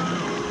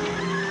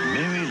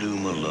 Mary Lou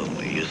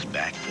Maloney is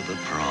back for the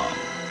prom.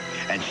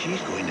 And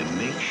she's going to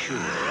make sure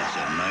it's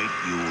a night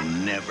you'll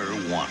never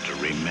want to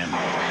remember.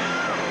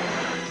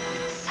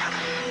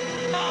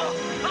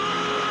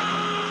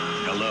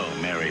 Hello,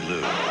 Mary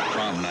Lou.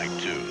 Prom Night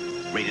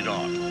 2. Rated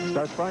R.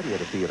 Starts Friday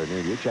at a theater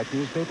near you. Check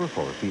newspaper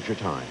for future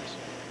times.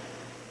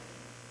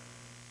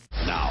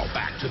 Now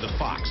back to the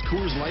Fox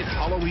Coors Light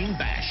Halloween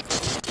Bash.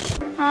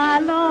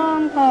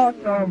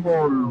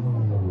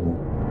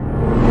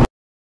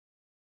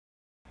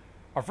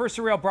 Our first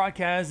Surreal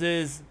broadcast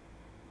is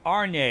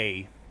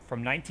Arne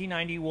from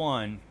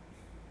 1991.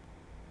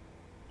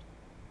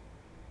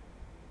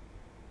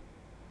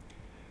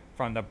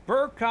 From the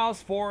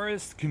Berkasut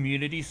Forest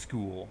Community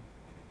School.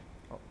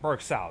 Or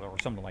Berkasut, or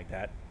something like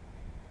that.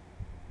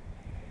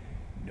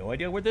 No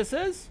idea what this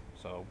is,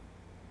 so.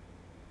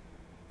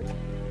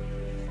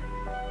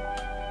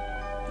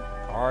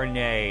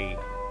 Arne.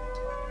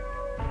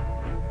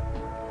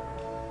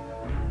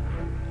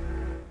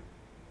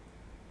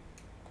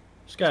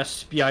 It's got a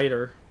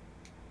spider.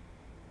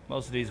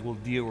 Most of these will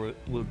deal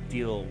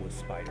with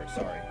spiders.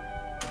 Sorry.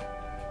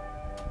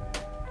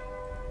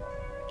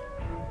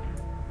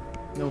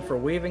 Known for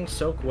weaving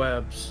silk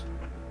webs.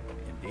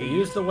 They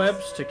use the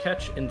webs to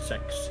catch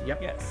insects.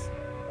 Yep. Yes.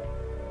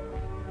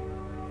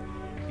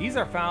 These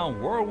are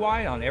found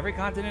worldwide on every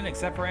continent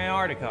except for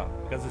Antarctica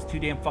because it's too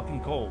damn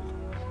fucking cold.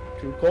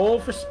 Too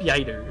cold for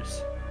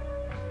spiders.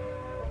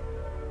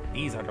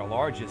 These are the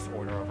largest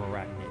order of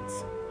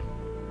arachnids.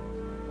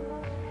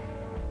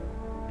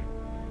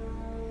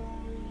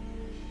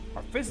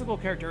 Our physical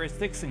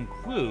characteristics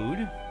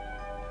include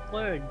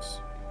legs.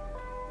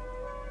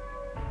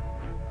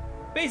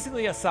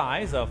 Basically a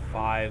size of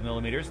 5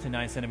 millimeters to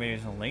 9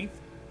 centimeters in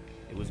length.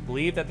 It was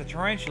believed that the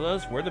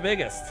tarantulas were the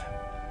biggest.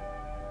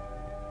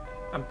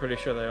 I'm pretty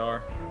sure they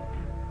are.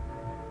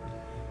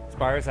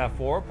 Spiders have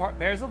 4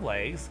 pairs of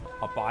legs,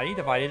 a body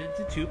divided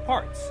into 2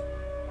 parts.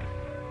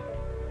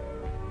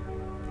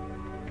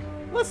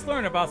 Let's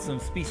learn about some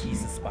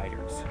species of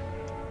spiders.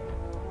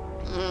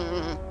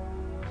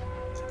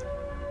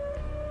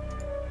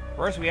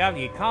 First, we have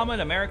the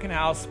common American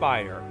house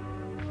spider.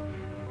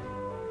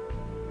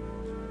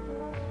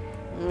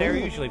 They're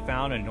usually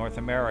found in North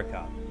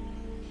America.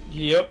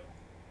 Yep.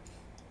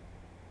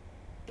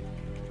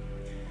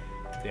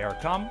 They're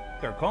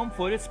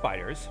comb-footed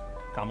spiders,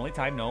 commonly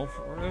type known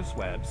for their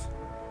webs.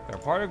 They're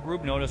part of a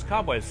group known as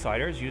cobweb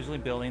spiders, usually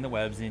building the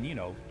webs in,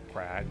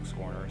 cracks,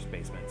 corners,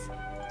 basements.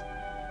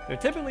 They're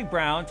typically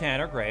brown,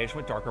 tan, or grayish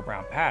with darker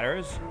brown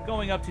patterns,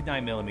 going up to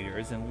 9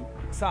 millimeters in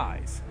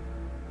size.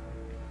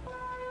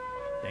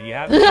 Then you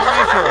have the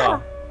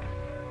tarantula.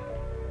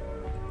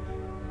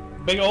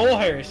 Big old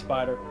hairy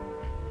spider.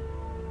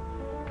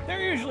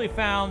 They're usually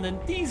found in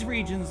these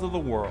regions of the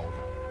world.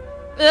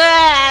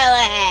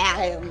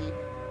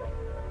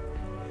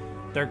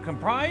 They're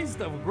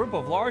comprised of a group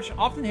of large,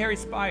 often hairy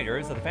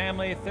spiders of the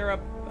family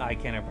I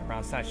can't even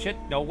pronounce that shit.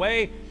 No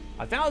way.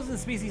 1,000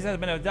 species have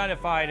been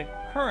identified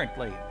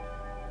currently.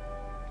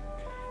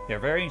 They're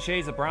varying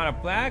shades of brown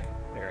and black.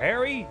 They're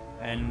hairy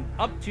and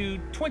up to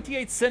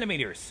 28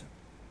 centimeters.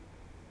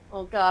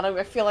 Oh god,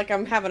 I feel like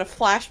I'm having a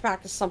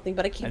flashback to something,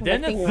 but I keep. And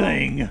then the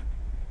thing.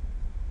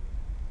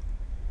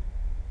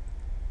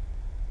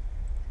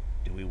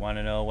 Do we want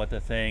to know what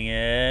the thing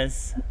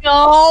is?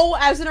 No,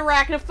 as an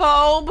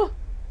arachnophobe.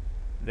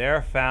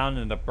 They're found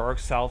in the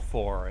Berkasut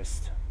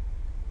Forest.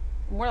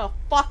 Where the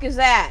fuck is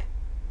that?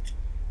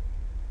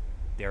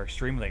 They're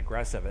extremely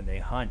aggressive and they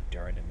hunt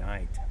during the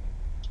night.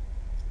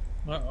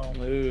 Uh-oh.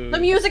 The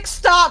music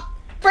stopped!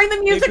 Bring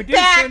the music they produce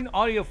back! certain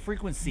audio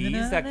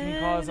frequencies that can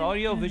cause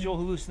audio-visual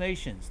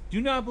hallucinations.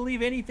 Do not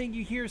believe anything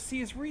you hear or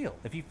see is real.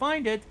 If you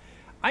find it,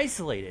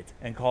 isolate it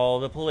and call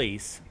the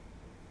police.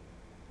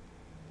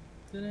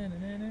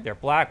 They're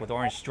black with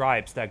orange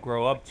stripes that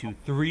grow up to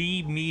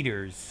 3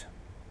 meters.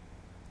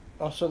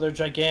 Also, they're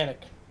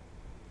gigantic.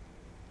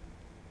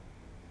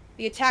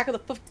 The attack of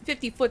the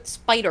 50-foot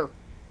spider.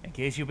 In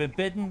case you've been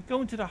bitten,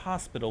 going to the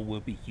hospital will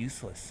be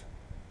useless.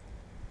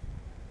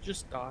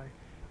 Just die.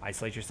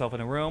 Isolate yourself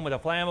in a room with a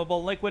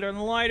flammable liquid and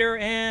a lighter,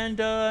 and,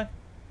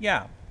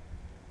 yeah.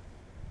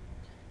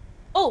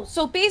 Oh,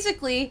 so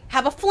basically,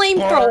 have a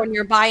flamethrower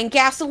nearby and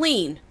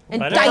gasoline.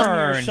 And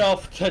burn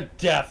yourself to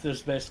death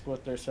is basically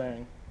what they're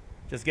saying.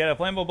 Just get a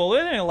flammable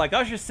lid and, like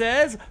Usher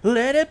says,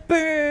 let it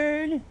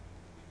burn.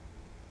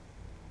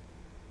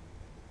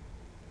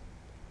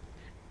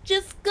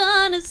 Just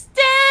gonna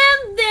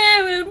stand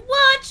there and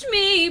watch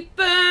me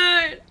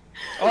burn.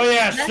 Oh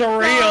yeah,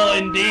 surreal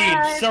indeed.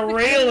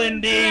 Surreal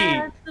indeed.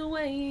 That's the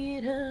way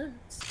it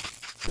hurts.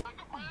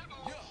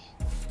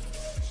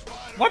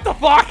 What the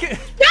fuck?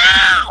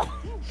 No!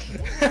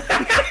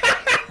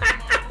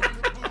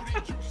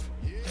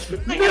 No.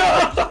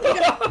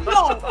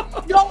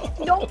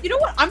 You know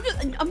what? I'm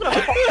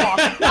gonna fuck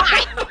off.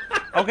 Bye.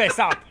 Okay,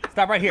 stop.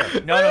 Stop right here.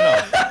 No.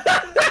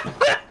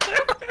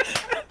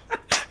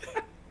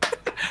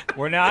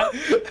 We're not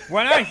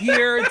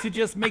here to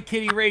just make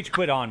Kitty rage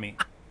quit on me.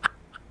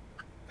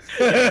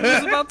 It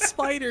was about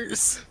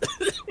spiders.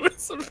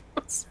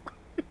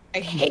 I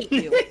hate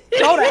you.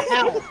 Go to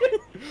hell.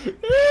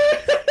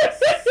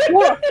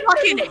 Go to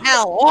fucking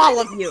hell, all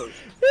of you.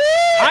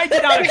 I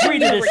did not agree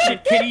to this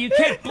shit, Kitty. You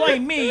can't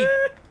blame me.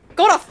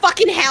 Go to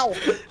fucking hell.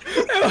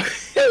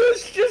 It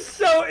was just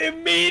so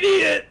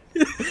immediate.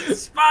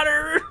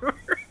 Spider.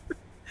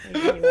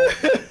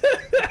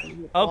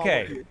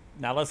 Okay,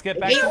 now let's get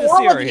back to the all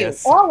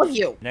serious. All of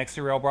you. Next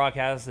Surreal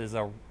broadcast is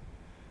from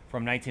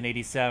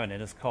 1987.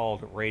 It is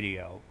called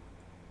Radio.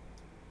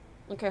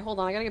 Okay, hold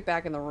on. I gotta get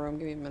back in the room.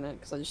 Give me a minute,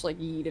 because I just like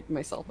yeeted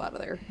myself out of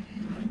there.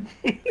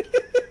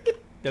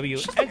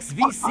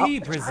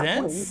 WXVC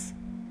presents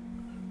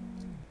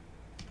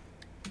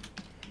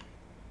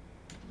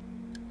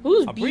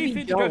Who's a brief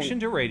BB introduction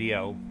to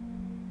radio.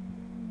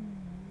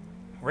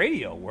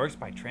 Radio works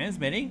by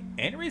transmitting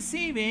and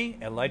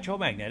receiving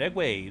electromagnetic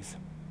waves.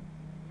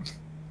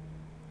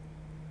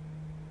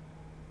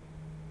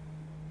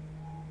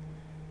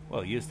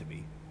 Well, it used to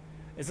be.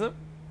 The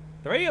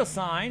radio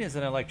sign is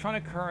an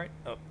electronic current.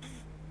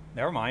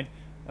 Never mind.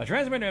 A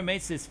transmitter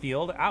emits this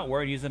field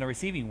outward using a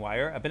receiving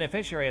wire. A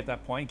beneficiary at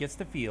that point gets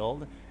the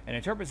field and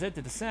interprets it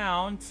to the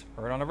sounds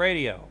heard on the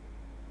radio.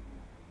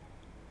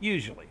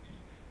 Usually.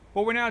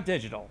 But we're now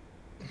digital.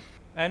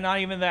 And not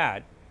even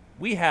that.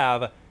 We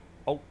have...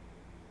 Oh,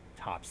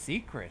 top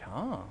secret,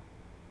 huh?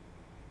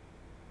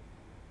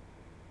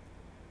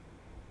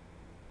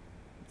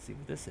 Let's see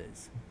what this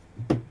is.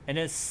 In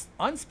this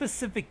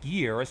unspecific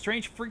year, a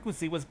strange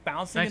frequency was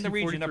bouncing in the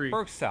region of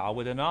Berkasut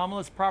with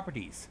anomalous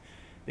properties.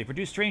 They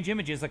produce strange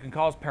images that can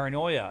cause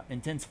paranoia,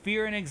 intense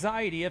fear, and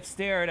anxiety if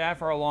stared at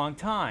for a long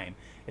time.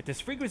 If this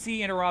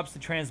frequency interrupts the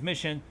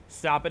transmission,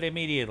 stop it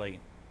immediately.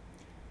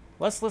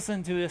 Let's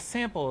listen to a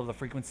sample of the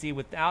frequency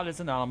without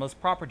its anomalous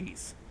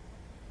properties.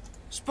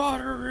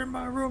 Spotter in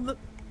my room.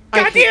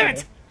 God damn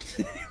it!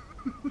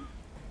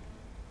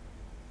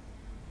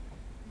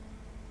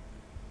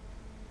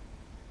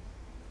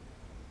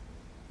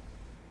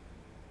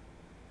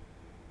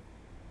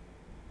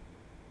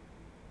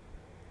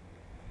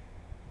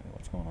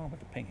 What's going on with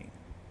the pinging?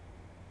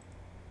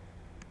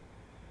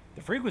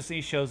 The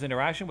frequency shows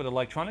interaction with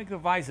electronic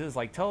devices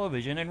like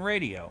television and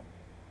radio.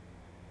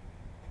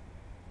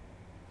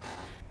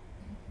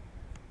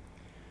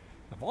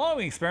 The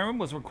following experiment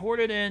was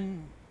recorded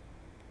in...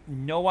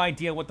 No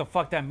idea what the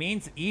fuck that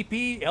means.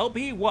 EP?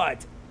 LP?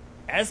 What?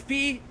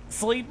 SP?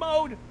 Sleep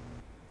mode?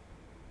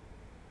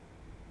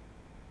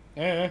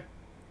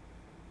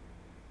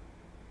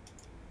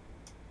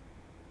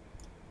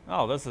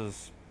 Oh, this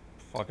is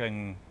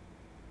fucking...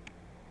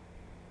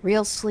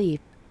 Real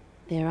sleep.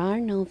 There are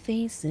no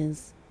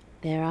faces.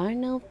 There are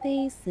no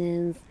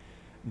faces.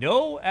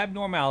 No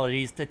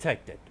abnormalities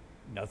detected.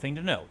 Nothing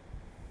to note.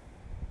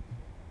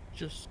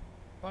 Just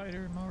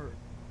spider in my room.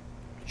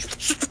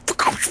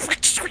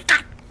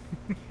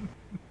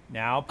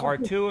 Now,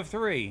 part 2 of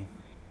 3.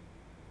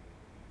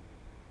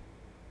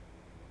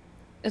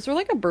 Is there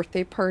like a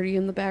birthday party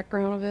in the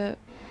background of it?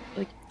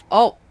 Like,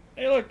 oh.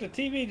 Hey, look, the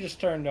TV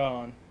just turned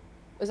on.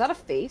 Is that a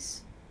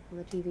face on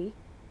the TV?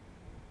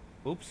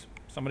 Oops.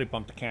 Somebody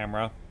bumped the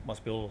camera.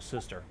 Must be a little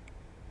sister.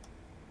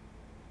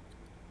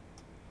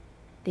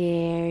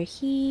 They're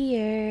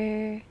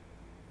here.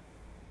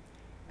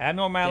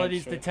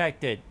 Abnormalities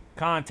detected.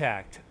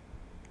 Contact.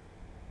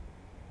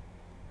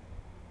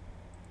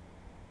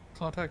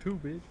 Contact who,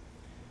 bitch?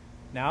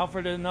 Now for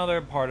another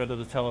part of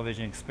the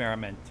television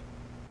experiment.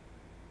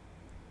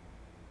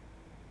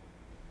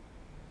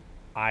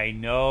 I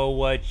know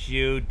what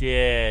you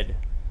did.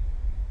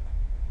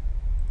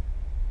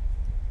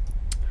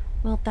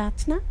 Well,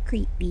 that's not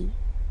creepy.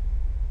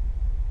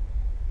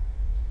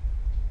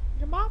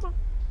 Your mama.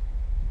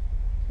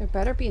 There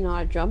better be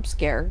not a jump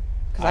scare.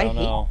 Because I hate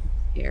jump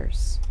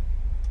scares.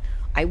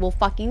 I will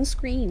fucking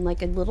scream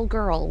like a little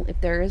girl if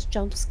there is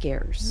jump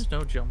scares. There's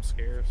no jump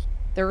scares.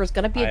 There is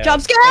going to be a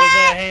jump scare!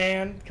 There's a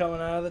hand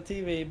coming out of the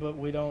TV, but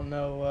we don't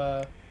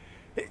know,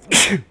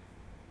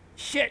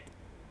 Shit!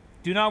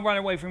 Do not run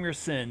away from your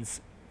sins.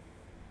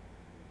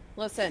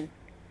 Listen.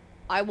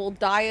 I will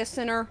die a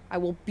sinner. I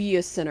will be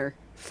a sinner.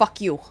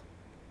 Fuck you. What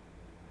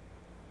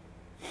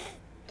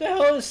the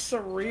hell is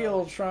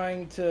Surreal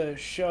trying to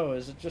show?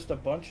 Is it just a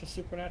bunch of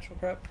supernatural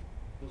crap?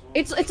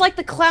 It's like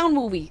the clown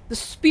movie. The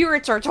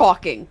spirits are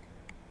talking.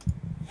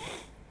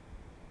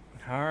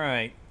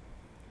 Alright.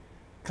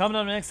 Coming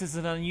up next is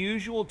an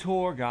unusual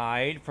tour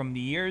guide from the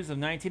years of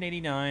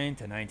 1989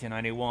 to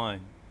 1991.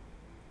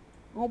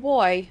 Oh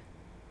boy.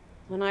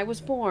 When I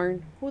was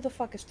born. Who the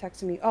fuck is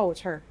texting me? Oh,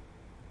 it's her.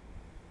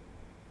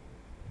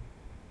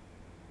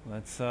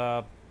 Let's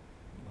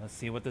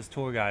see what this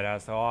tour guide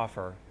has to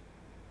offer.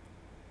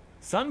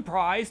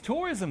 Sunprise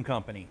Tourism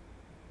Company.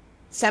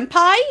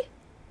 Senpai?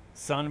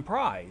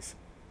 Sunprise.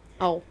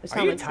 Oh,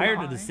 are you tired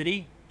of the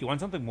city? you want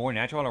something more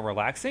natural and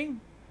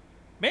relaxing?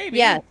 Maybe.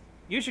 Yes.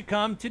 You should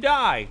come to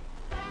die.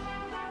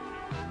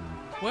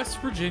 West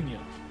Virginia.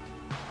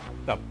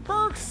 The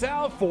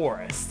Berkasut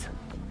Forest.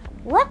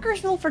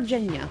 Ruckersville,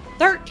 Virginia.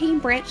 13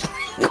 branch.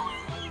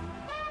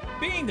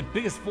 Being the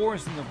biggest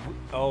forest in the...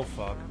 Oh,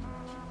 fuck.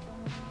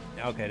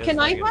 Okay. Can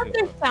I have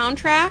their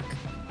soundtrack?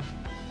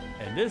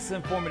 In this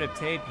informative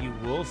tape, you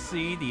will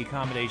see the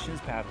accommodations,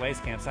 pathways,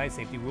 campsites,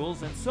 safety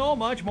rules, and so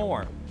much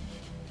more.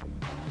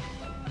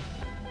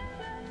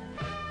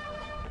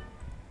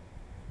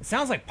 It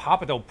sounds like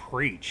Papa Don't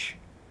Preach.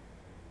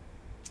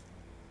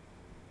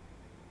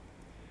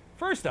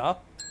 First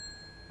up,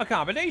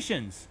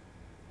 accommodations.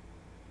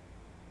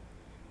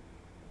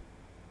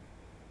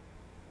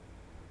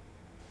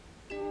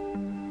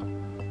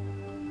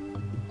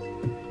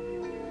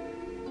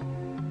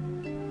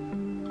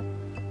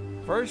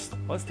 First,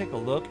 let's take a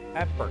look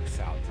at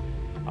Berkasut,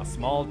 a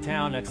small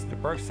town next to the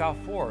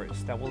Berkasut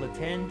Forest that will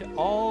attend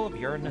all of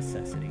your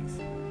necessities.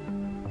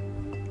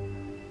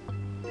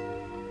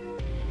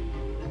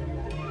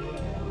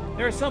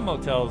 There are some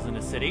motels in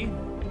the city,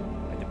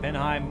 like the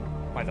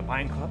Penheim by the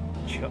Pine Club.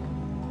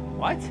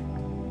 What?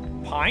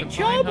 Pine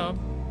Chub?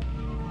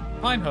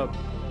 Pine Hub.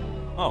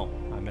 Oh,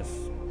 I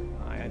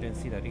didn't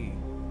see that E.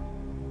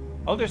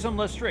 Oh, there's some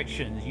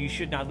restrictions. You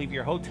should not leave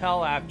your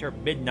hotel after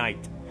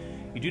midnight.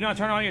 You do not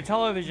turn on your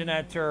television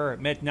after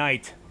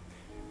midnight.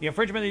 The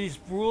infringement of these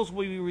rules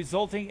will be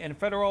resulting in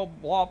federal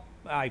law.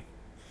 I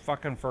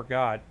fucking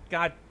forgot.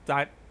 God,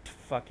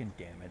 fucking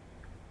damn it.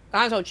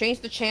 Gonzo,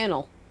 change the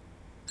channel.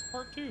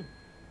 Part 2.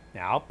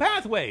 Now,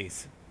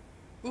 pathways.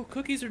 Ooh,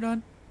 cookies are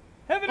done.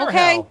 Heaven or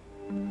hell?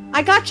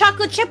 I got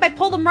chocolate chip. I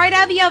pulled them right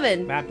out of the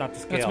oven. Map not to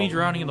scale. That's me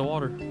drowning in the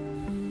water.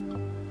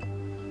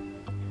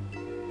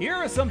 Here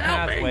are some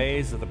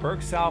pathways of the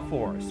Berkasut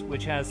Forest,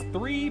 which has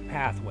 3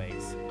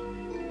 pathways.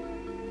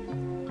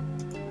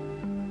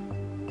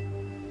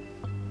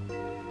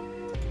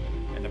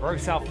 In the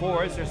Berkasut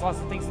Forest, there's lots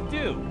of things to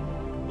do.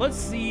 Let's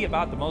see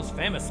about the most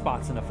famous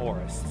spots in the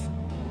forest.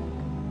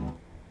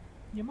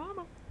 Your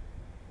mama.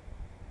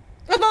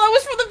 I thought that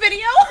was for the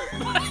video.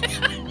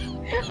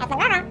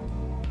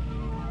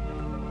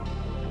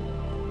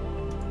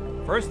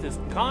 First is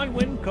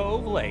Conwin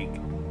Cove Lake.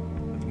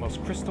 With the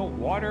most crystal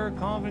water,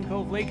 Conwin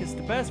Cove Lake is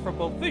the best for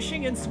both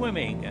fishing and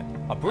swimming.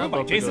 Approved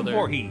by Jason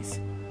Voorhees.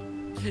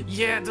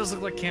 Yeah, it does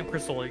look like Camp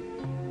Crystal Lake.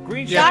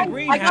 Green Shack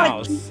Greenhouse.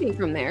 I got a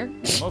from there.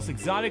 The most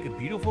exotic and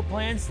beautiful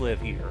plants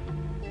live here.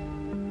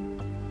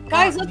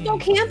 Guys, let's go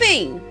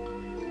camping.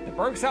 The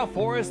Berkasut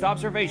Forest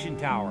Observation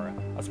Tower.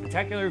 A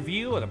spectacular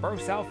view of the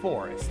Berkasut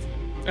Forest.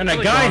 And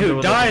a guy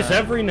who dies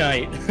every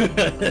night.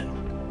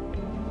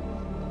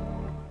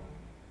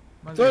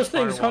 If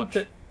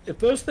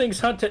those things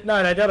hunt at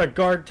night, I doubt a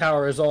guard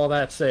tower is all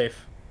that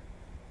safe.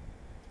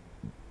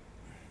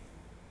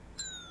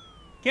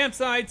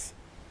 Campsites.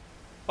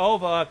 Oh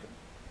fuck.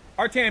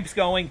 Our tape's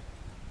going.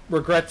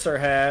 Regrets are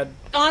had.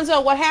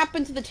 Gonzo, what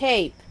happened to the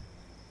tape?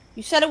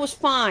 You said it was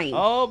fine.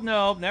 Oh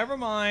no, never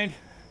mind.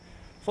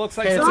 Looks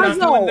like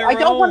Gonzo, I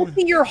don't want to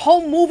see your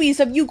home movies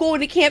of you going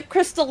to Camp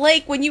Crystal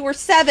Lake when you were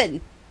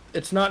 7.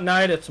 It's not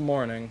night, it's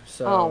morning,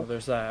 so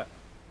there's that.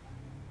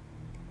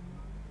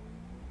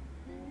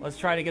 Let's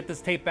try to get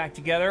this tape back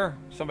together.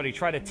 Somebody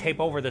try to tape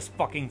over this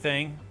fucking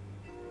thing.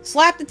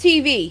 Slap the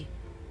TV.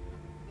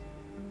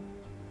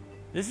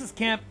 This is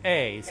Camp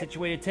A,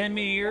 situated 10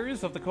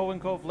 meters of the Conwin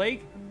Cove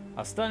Lake.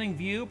 A stunning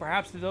view,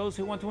 perhaps to those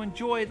who want to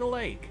enjoy the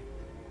lake.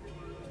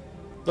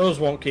 Those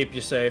won't keep you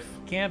safe.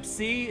 Camp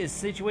C is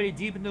situated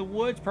deep in the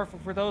woods,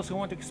 perfect for those who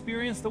want to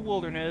experience the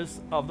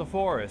wilderness of the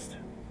forest.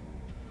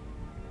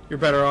 You're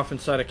better off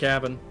inside a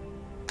cabin.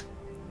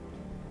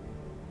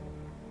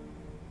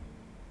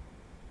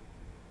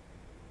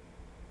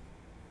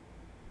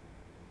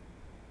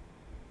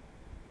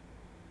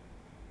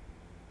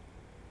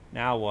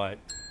 Now what?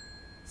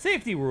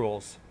 Safety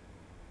rules.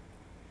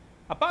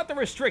 About the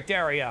restrict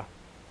area.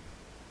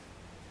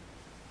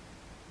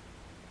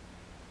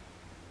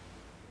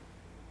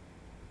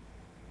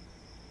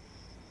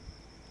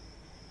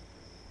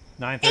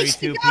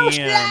 (9:32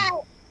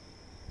 p.m.)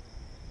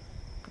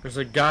 There's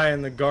a guy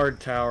in the guard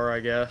tower, I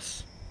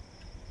guess.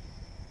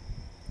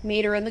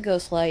 Meter in the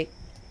ghost light.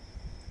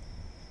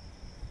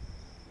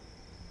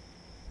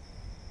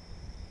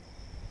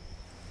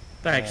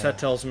 Thanks, that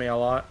tells me a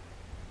lot.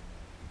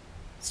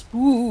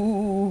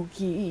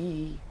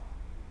 Spooky.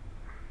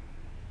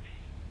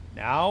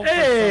 Now,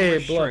 hey,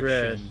 for some blood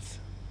red. restrictions.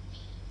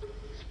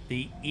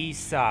 The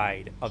east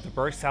side of the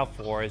Berkasut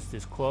Forest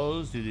is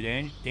closed due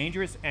to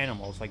dangerous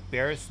animals like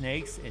bears,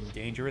 snakes, and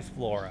dangerous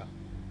flora.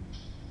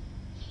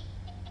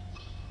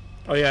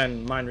 Oh yeah,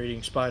 and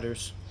mind-reading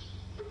spiders.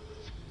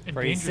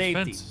 For your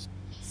safety,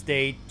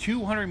 stay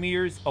 200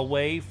 meters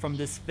away from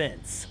this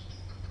fence.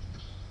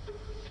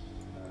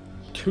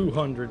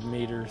 200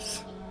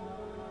 meters.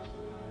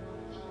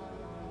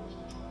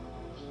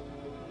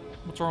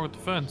 What's wrong with the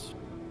fence?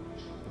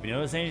 If you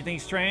notice anything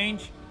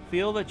strange,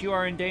 feel that you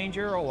are in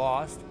danger or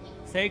lost,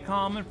 stay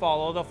calm and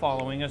follow the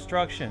following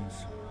instructions.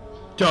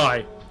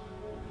 Die.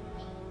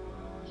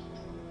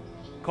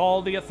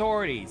 Call the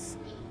authorities.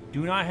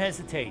 Do not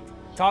hesitate.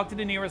 Talk to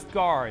the nearest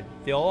guard.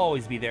 They'll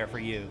always be there for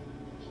you.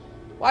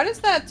 Why does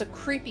that's a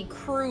creepy,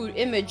 crude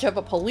image of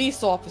a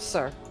police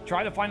officer?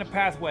 Try to find a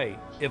pathway.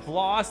 If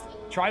lost,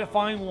 try to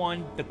find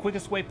one the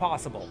quickest way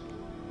possible.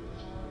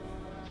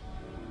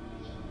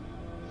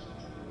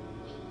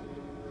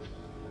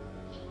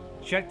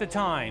 Check the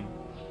time.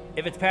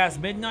 If it's past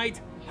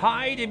midnight,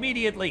 hide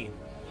immediately.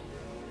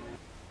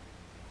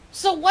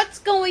 So what's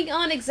going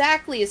on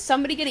exactly? Is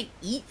somebody gonna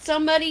eat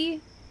somebody?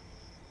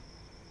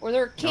 Or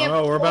they're camp?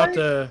 No, we're about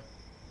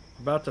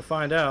to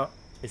find out.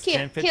 It's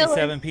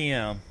 10:57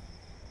 p.m.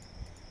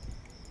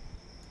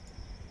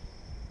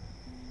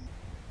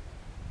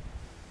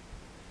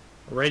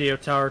 The radio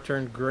tower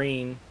turned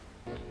green.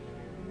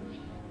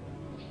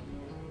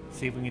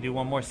 See if we can do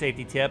one more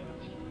safety tip.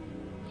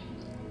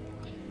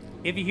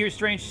 If you hear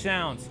strange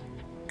sounds,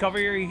 cover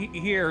your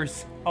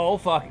ears. Oh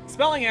fuck.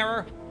 Spelling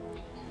error.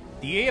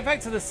 The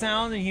effects of the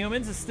sound in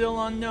humans is still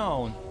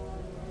unknown.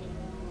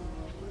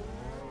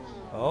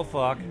 Oh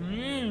fuck.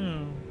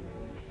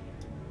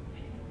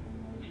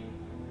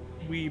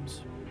 Weebs.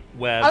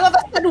 Web. I love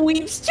that said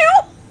weebs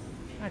too!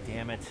 God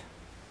damn it.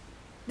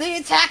 The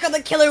attack of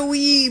the killer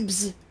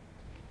weebs!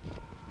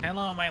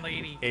 Hello, my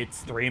lady. It's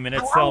 3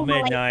 minutes till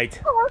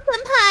midnight. Hello,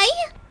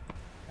 senpai!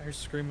 They're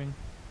screaming.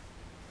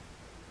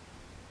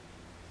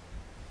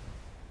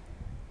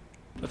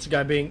 That's a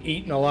guy being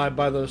eaten alive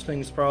by those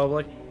things,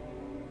 probably.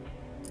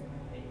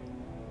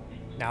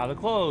 Now the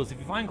clothes. If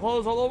you find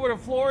clothes all over the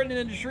floor and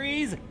in the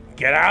trees,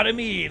 get out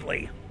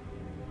immediately.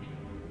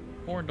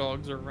 Horn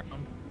dogs are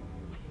around.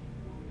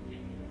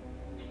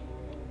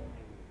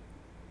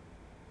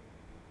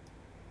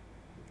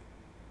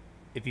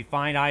 If you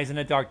find eyes in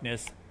the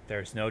darkness,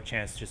 there's no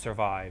chance to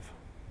survive.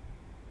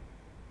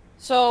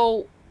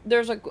 So,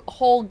 there's a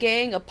whole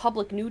gang of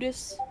public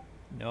nudists?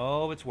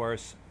 No, it's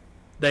worse.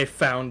 They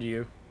found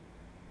you.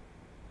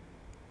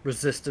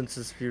 Resistance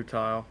is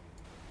futile.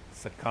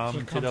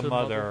 Succumb to the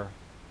mother.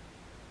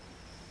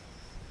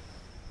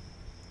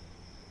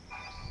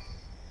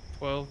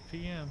 12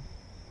 p.m.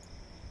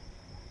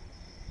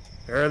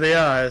 There are the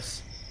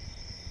eyes.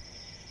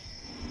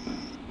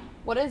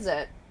 What is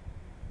it?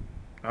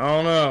 I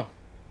don't know.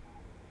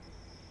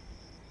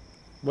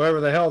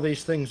 Whatever the hell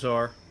these things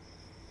are.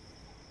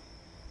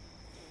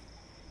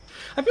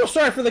 I feel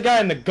sorry for the guy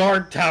in the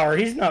guard tower.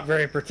 He's not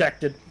very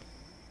protected.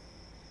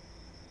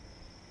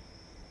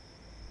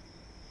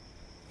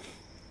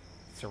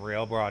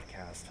 Surreal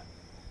broadcast.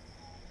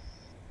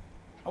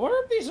 I wonder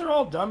if these are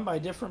all done by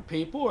different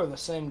people or the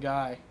same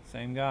guy.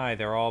 Same guy.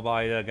 They're all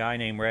by a guy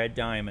named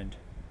RedDiamond.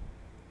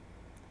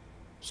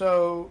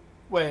 So,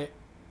 wait.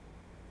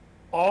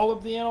 All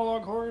of the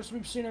analog horrors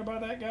we've seen are by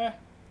that guy?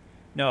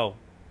 No.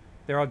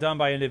 They're all done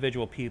by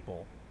individual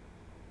people.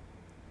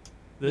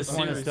 This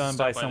one is done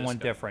by someone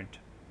different.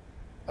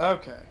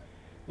 Okay.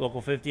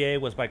 Local 58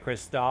 was by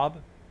Chris Staub.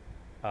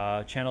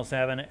 Channel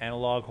 7,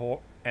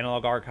 Analog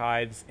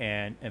Archives,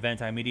 and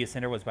Eventide Media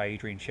Center was by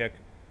Adrian Chick.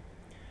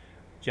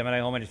 Gemini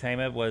Home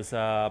Entertainment was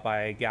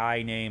by a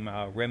guy named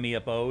Remy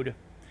Abode.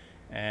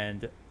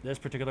 And this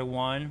particular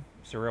one,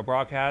 Surreal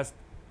Broadcast,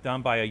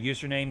 done by a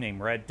username named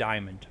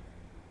RedDiamond.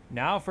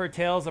 Now for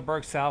Tales of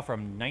Berkasut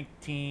from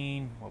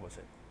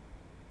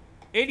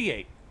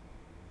 88.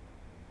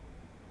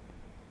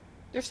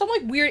 There's some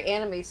like weird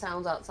anime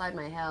sounds outside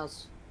my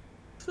house.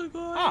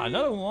 Ah,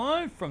 another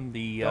one from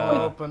the Don't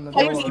open the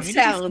Tiny door.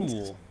 sounds.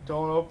 School.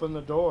 Don't open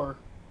the door.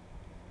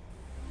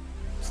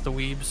 It's the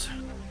weebs.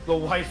 The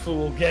waifu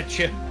will get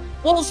you.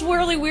 Well, it's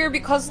really weird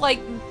because like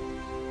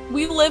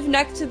we live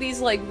next to these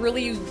like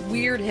really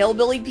weird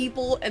hillbilly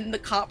people, and the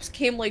cops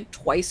came like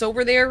twice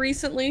over there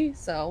recently.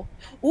 So,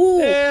 ooh,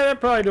 Yeah, they're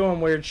probably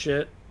doing weird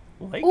shit.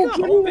 Like Ooh, a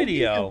give home me-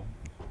 video.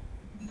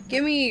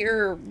 give me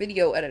your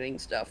video editing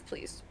stuff,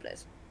 please.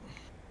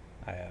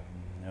 I have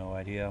no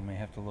idea. I may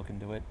have to look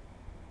into it.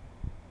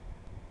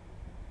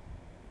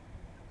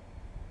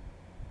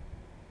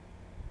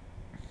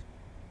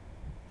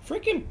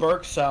 Freaking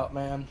Berkasut,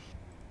 man.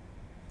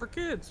 For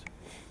kids.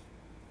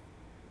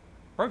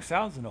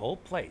 Berkasut's an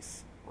old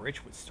place,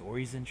 rich with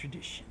stories and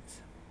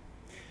traditions.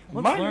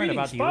 Let's Mind learn reading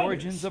about the spiders.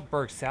 origins of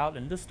Berkasut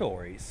and the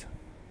stories.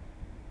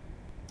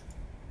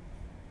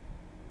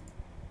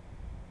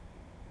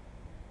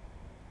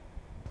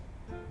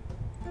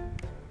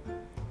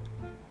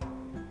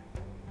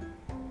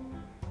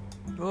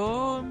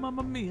 Oh,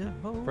 mamma mia.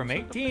 Oh, From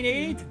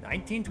 1880 to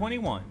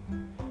 1921.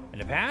 In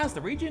the past,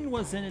 the region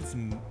was in its...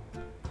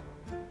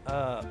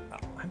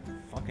 I'm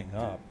fucking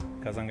up,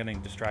 because I'm getting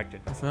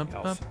distracted by something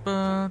else.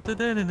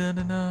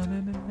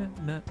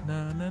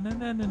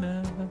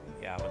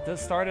 Yeah, but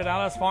this started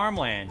out as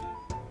farmland.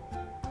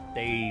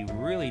 They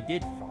really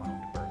did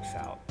farm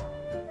Berkasut.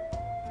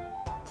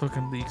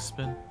 Fucking leaf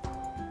spin.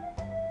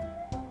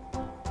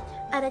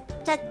 But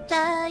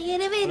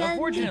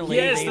unfortunately,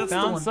 Yes, they that's the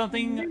found one.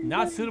 something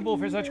not suitable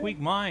for such weak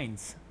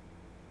minds.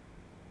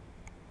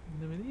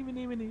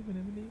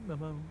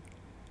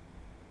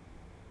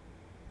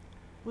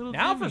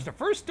 Now for the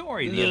first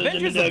story, The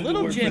Adventures of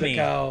Little Jimmy.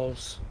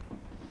 Cows.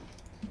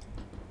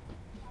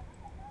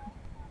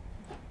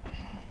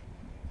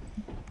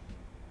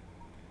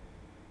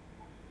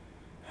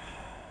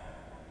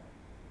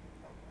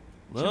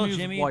 Little Jimmy was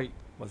Jimmy white.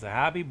 was a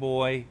happy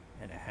boy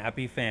and a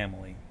happy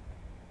family.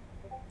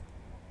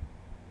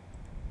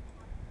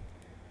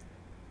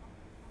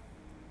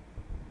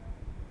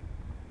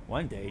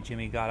 One day,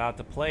 Jimmy got out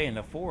to play in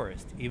the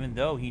forest, even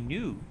though he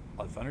knew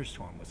a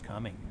thunderstorm was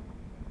coming.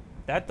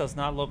 That does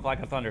not look like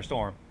a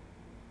thunderstorm.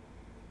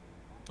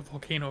 The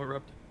volcano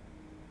erupted.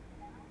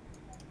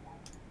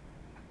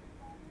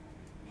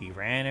 He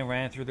ran and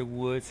ran through the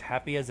woods,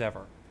 happy as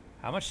ever.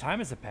 How much time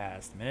has it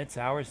passed? Minutes,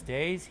 hours,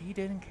 days? He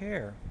didn't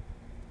care.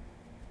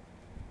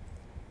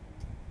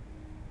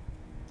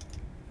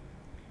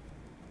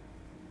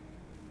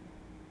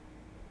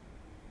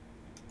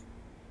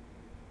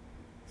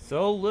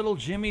 So little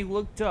Jimmy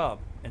looked up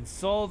and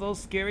saw those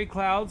scary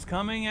clouds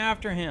coming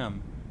after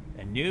him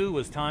and knew it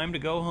was time to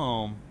go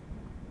home.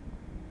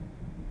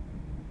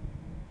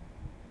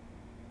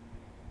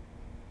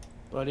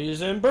 But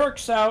he's in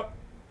Berkasut.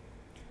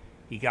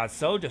 He got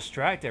so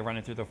distracted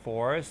running through the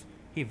forest,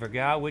 he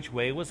forgot which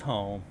way was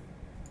home.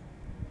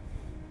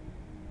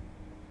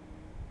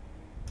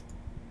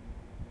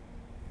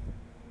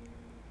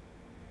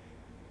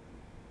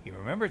 He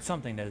remembered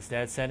something that his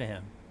dad said to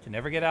him, to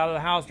never get out of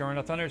the house during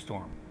a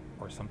thunderstorm,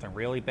 or something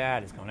really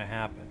bad is going to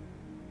happen.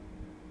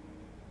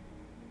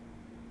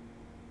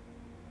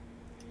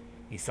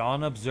 He saw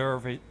an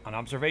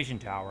observation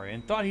tower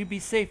and thought he'd be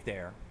safe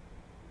there.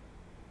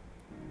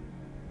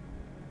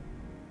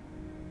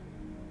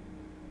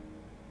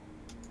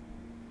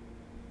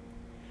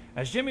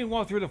 As Jimmy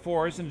walked through the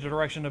forest in the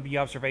direction of the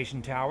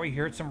observation tower, he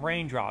heard some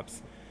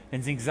raindrops,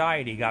 and his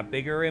anxiety got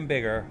bigger and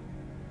bigger.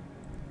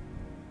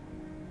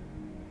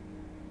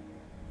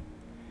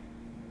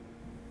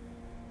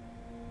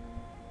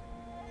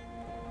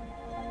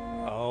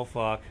 Oh,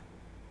 fuck.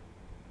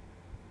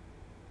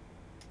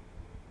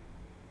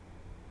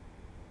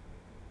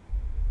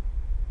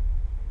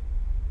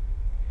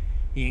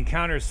 He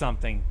encounters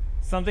something.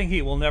 Something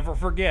he will never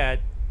forget.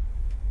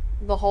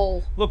 The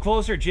hole. Look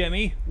closer,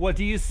 Jimmy. What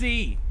do you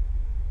see?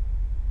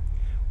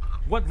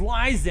 What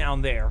lies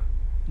down there?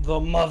 The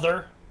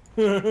mother.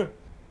 The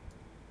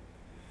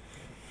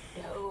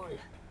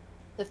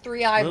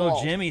 3 eyeballs.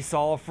 Little Jimmy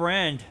saw a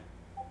friend.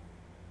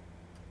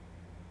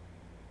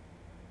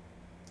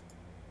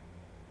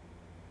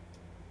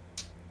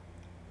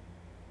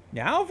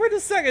 Now for the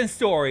second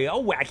story, a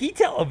wacky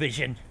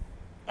television.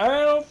 I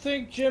don't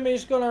think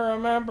Jimmy's gonna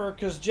remember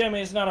because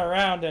Jimmy's not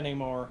around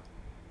anymore.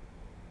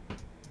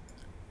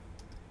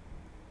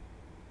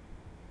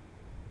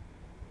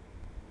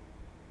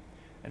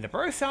 In the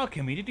Berkasut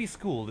Community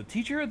School, the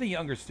teacher of the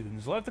younger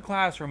students left the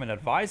classroom and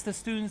advised the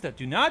students that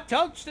do not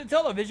touch the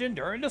television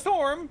during the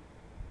storm.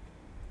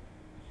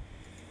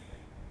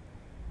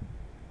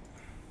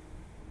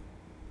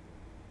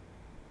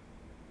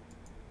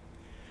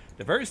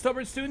 The very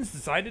stubborn students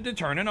decided to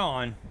turn it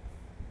on.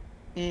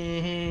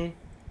 Mm-hmm.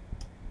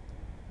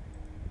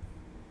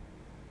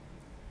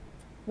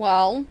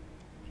 Well,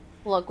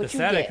 look what the you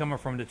static get. coming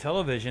from the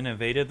television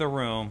invaded the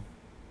room.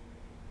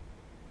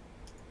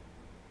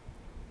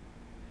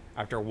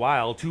 After a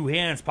while, 2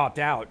 hands popped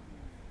out.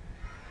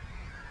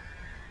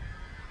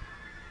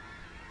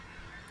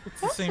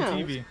 It's the same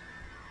TV.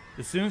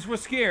 The students were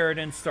scared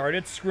and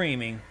started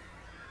screaming.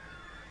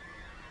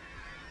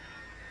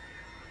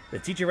 The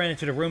teacher ran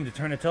into the room to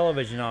turn the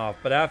television off,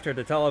 but after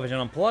the television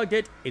unplugged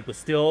it, it was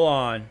still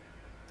on.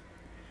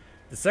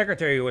 The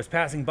secretary who was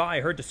passing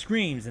by heard the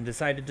screams and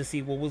decided to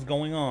see what was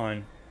going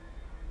on.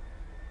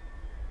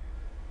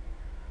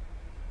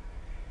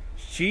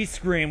 She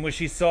screamed when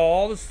she saw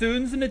all the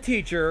students and the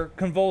teacher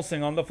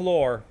convulsing on the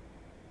floor.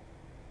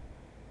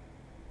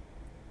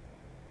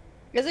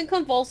 Isn't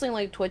convulsing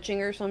like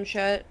twitching or some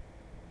shit?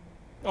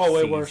 Oh,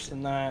 way worse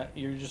than that.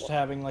 You're just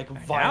having like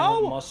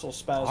violent muscle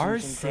spasms Our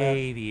and crap.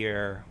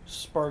 savior.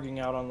 Sparking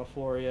out on the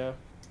floor, yeah.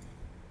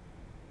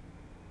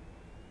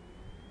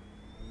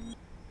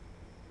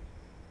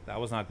 That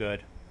was not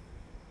good.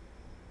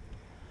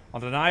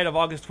 On the night of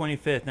August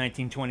 25th,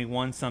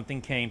 1921,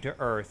 something came to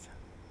Earth.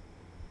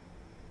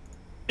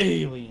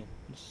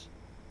 Aliens.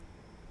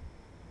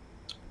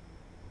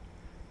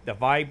 The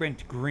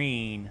vibrant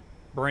green,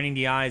 burning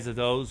the eyes of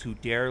those who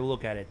dare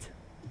look at it.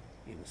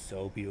 It was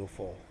so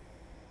beautiful.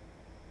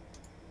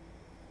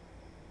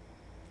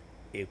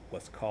 It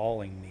was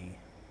calling me.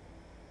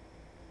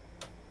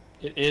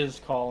 It is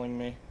calling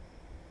me.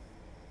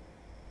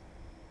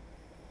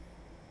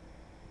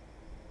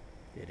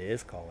 It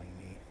is calling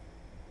me.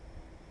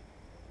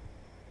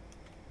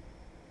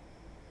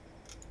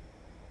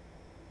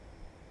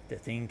 The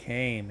thing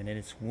came, and in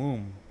its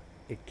womb,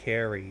 it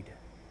carried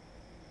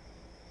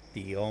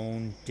the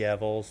own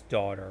devil's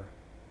daughter.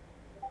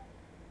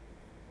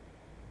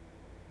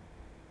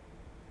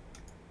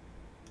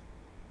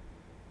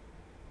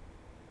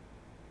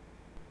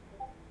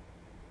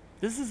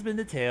 This has been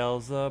the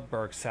Tales of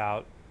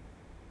Berkasut.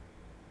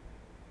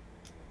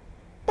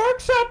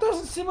 Berkasut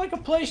doesn't seem like a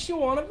place you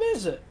want to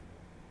visit.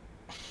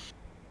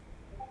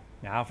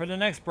 Now for the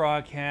next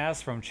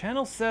broadcast from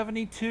Channel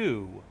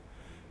 72.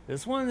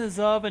 This one is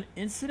of an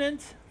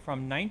incident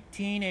from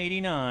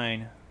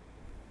 1989.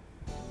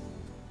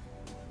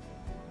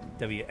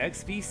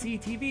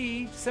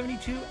 WXVC-TV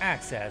 72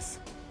 access.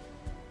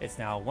 It's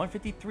now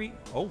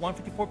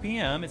 1:54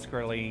 p.m. It's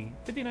currently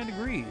 59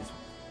 degrees.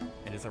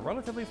 And it's a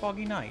relatively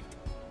foggy night.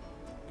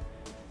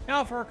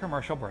 Now for a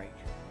commercial break.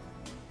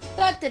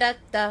 Da da da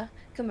da.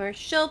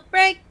 Commercial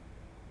break.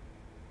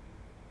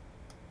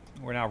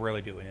 We're not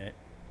really doing it.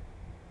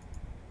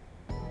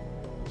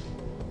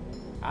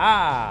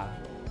 Ah,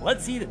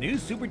 let's see the new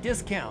super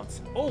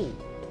discounts.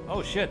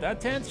 Oh shit, that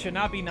tent should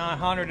not be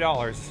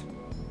 $900.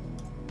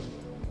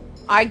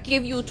 I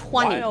give you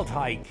 20. Wild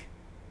hike.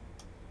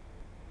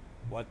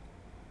 What?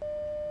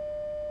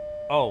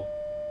 Oh.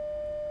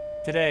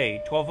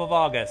 Today, 12th of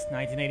August,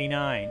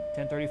 1989,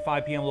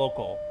 10:35 p.m.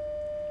 local.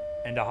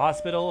 In the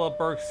hospital of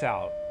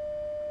Berkasut,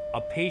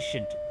 a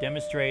patient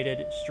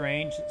demonstrated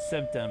strange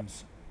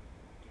symptoms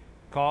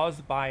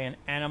caused by an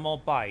animal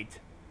bite.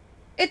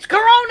 It's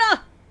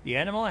Corona! The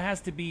animal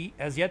has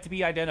yet to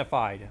be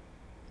identified.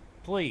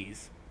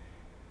 Please,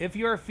 if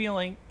you are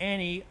feeling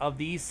any of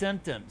these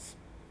symptoms,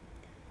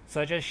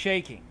 such as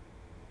shaking,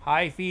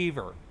 high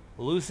fever,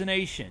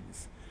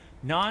 hallucinations,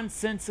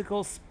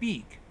 nonsensical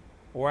speak,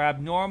 or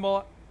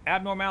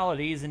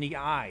abnormalities in the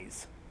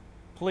eyes,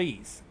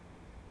 please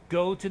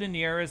go to the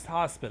nearest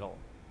hospital.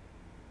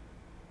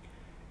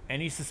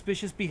 Any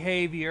suspicious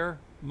behavior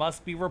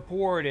must be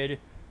reported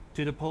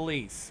to the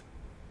police.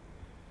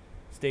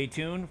 Stay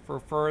tuned for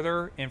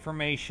further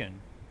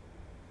information.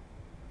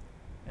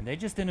 And they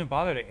just didn't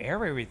bother to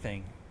air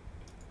everything.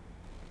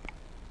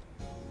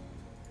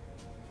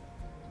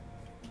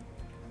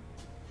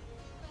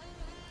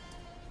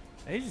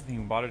 They just didn't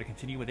even bother to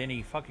continue with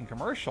any fucking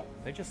commercial.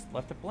 They just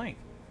left it blank.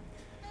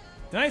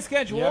 Tonight's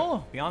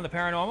schedule, Beyond the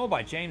Paranormal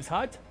by James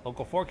Hutt.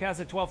 Local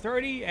forecast at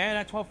 12:30 and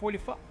at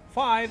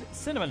 12:45,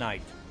 Cinema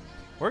Night.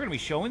 We're going to be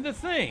showing The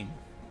Thing.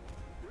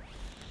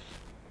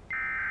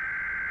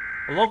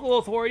 A local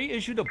authority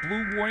issued a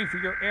blue warning for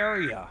your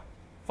area.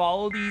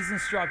 Follow these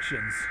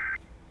instructions.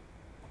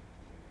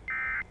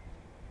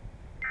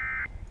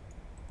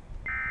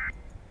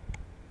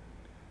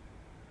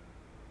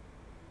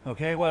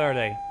 Okay, what are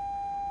they?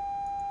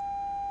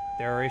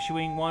 They're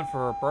issuing one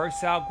for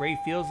Berkasut, Great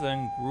Fields,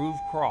 and Groove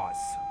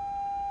Cross.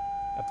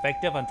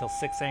 Effective until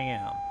 6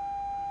 a.m.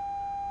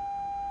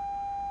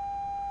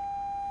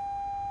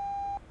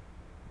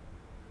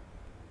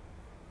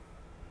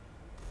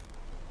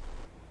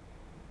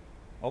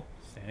 Oh,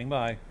 standing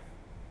by.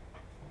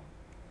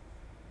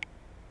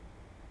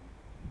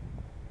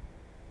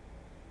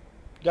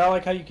 I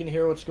like how you can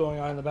hear what's going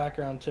on in the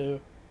background,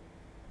 too.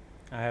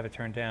 I have it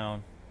turned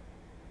down.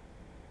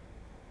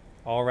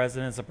 All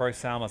residents of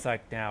Berkasut must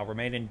act now.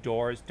 Remain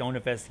indoors. Don't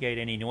investigate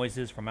any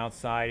noises from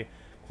outside.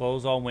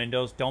 Close all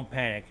windows. Don't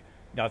panic.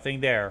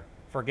 Nothing there.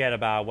 Forget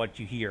about what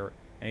you hear.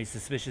 Any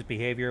suspicious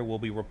behavior will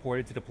be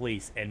reported to the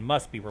police and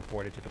must be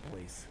reported to the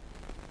police.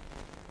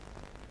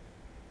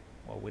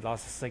 Well, we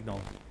lost the signal.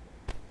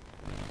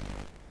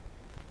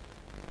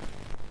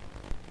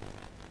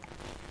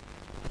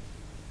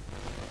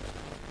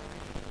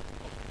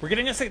 We're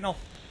getting a signal.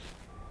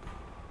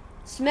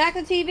 Smack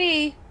the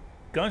TV.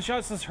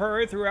 Gunshots is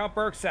heard throughout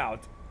Berkasut.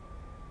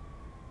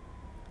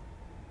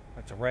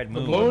 That's a red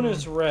moon. The moon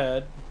is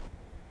red.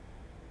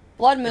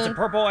 Blood moon. It's a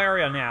purple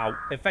area now.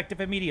 Effective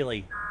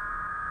immediately.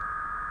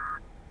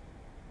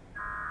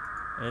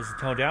 And it's a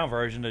toned down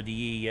version of the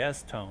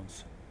EES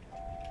tones.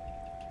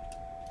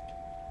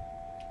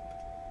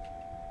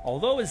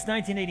 Although it's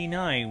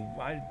 1989,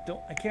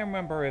 I can't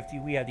remember if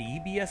we had the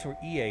EBS or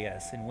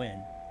EAS and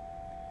when.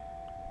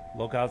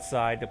 Look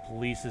outside. The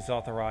police is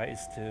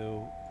authorized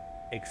to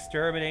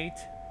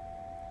exterminate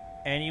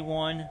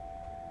anyone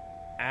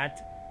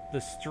at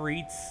the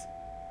streets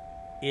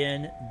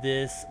in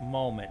this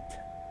moment.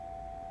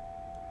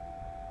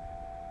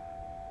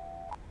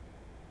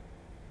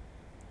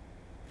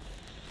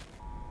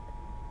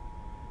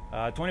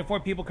 Uh,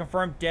 24 people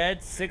confirmed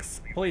dead,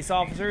 6 police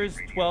officers,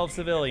 12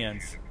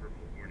 civilians.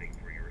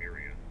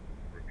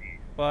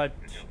 But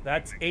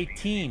that's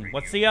 18.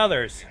 What's the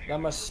others? That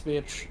must be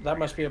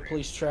a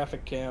police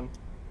traffic cam.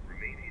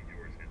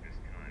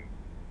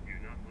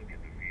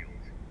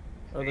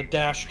 Or the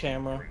dash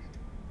camera.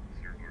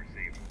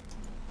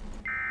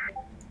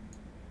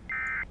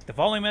 The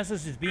following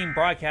message is being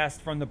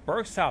broadcast from the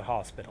Berkasut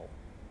Hospital.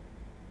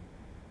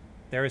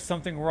 There is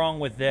something wrong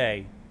with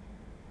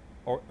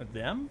or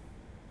them?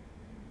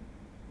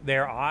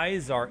 Their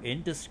eyes are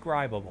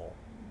indescribable.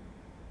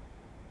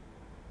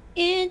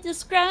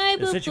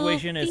 Indescribable. The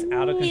situation is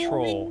out of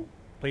control.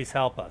 Please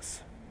help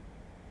us.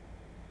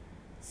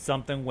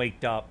 Something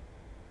woke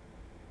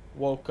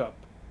up.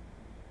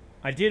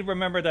 I did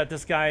remember that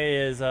this guy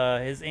is,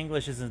 his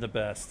English isn't the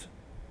best.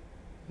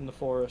 In the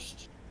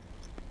forest.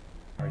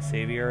 Our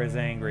savior is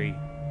angry.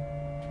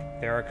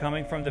 They are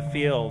coming from the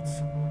fields.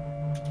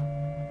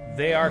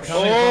 They are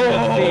coming from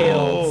the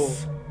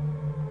fields.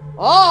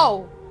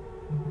 Oh!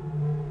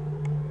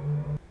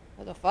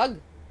 What the fuck?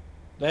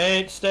 They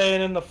ain't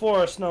staying in the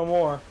forest no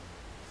more.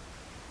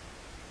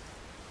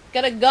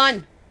 Get a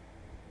gun.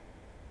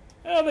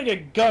 I don't think a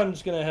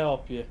gun's gonna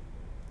help you.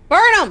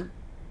 Burn them!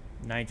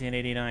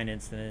 1989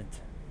 incident.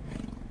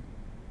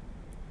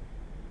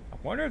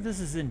 Wonder if this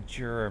is in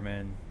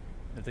German.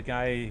 If the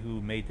guy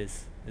who made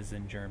this is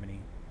in Germany.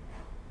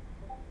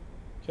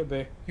 Could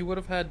be. He would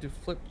have had to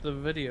flip the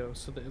video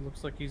so that it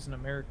looks like he's an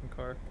American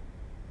car.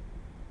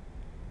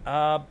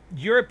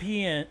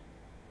 European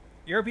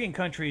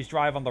countries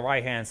drive on the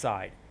right-hand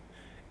side.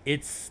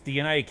 It's the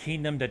United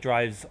Kingdom that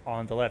drives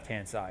on the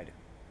left-hand side.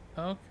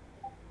 Okay.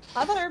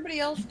 I thought everybody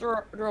else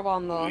drove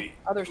on the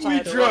other side. We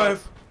of the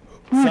drive.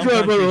 road. We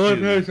drive on the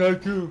left-hand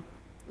side too.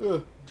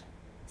 Ugh.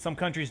 Some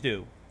countries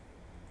do.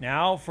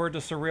 Now for the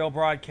surreal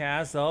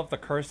broadcast of The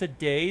Cursed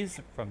Days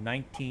from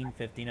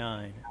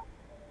 1959.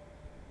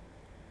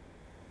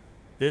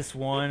 This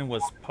one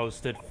was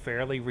posted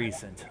fairly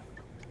recent.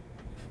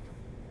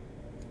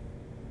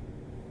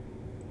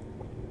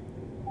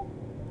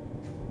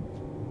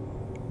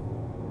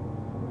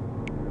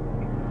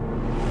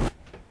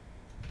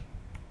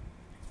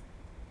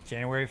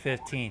 January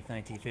 15th,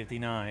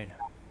 1959.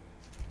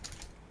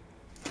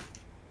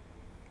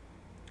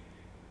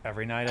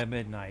 Every night at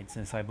midnight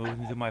since I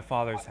moved into my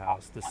father's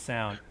house, the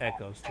sound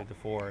echoes through the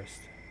forest.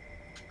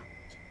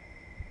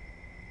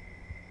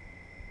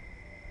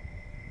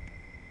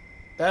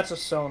 That's a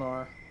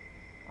sonar.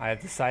 I have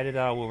decided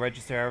that I will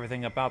register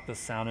everything about the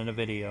sound in a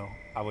video.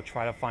 I will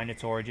try to find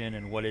its origin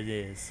and what it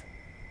is.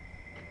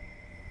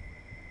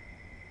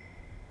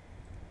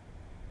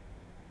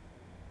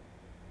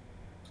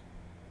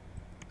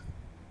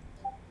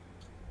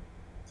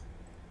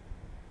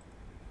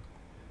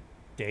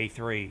 Day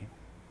 3.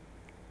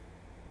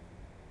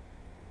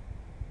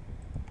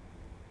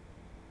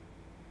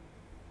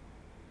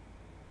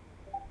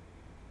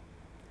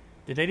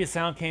 The data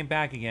sound came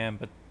back again,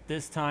 but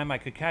this time I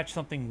could catch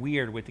something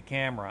weird with the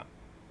camera.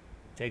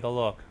 Take a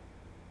look.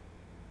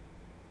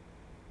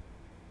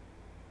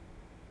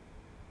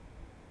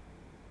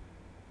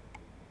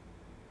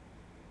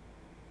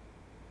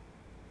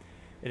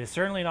 It is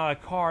certainly not a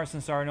car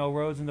since there are no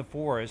roads in the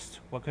forest.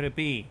 What could it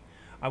be?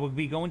 I would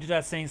be going to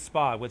that same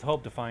spot with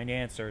hope to find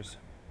answers.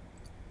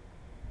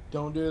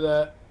 Don't do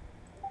that.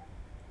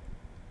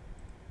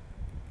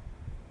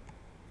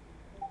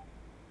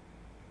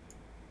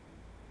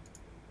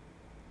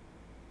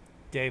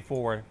 Day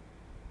 4.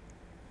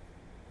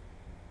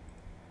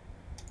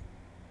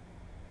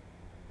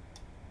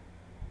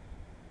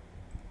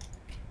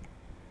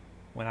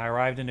 When I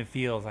arrived in the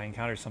fields, I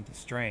encountered something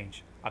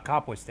strange. A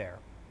cop was there.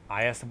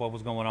 I asked him what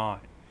was going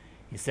on.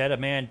 He said a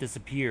man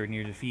disappeared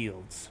near the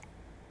fields.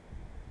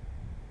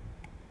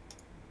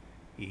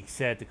 He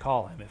said to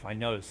call him if I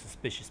noticed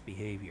suspicious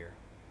behavior.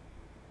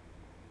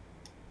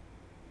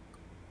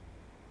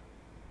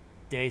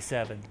 Day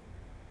 7.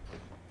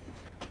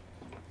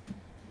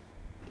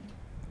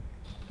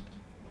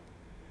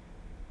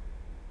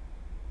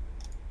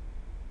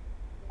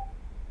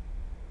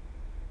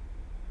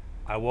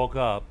 I woke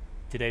up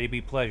today to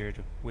be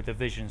pleasured with a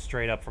vision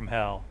straight up from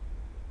hell.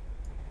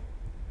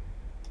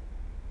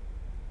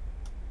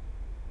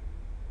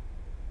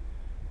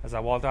 As I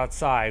walked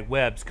outside,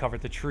 webs covered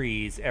the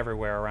trees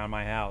everywhere around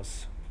my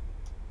house.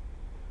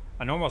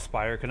 A normal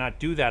spider could not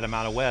do that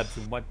amount of webs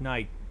in one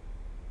night.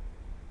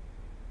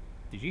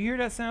 Did you hear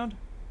that sound?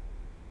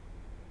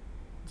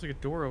 It's like a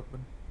door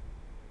open.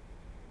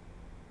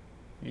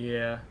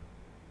 Yeah.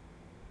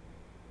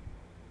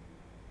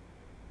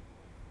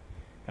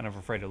 Kind of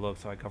afraid to look,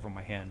 so I cover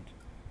my hand.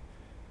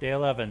 Day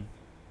 11.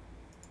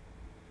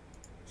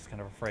 Just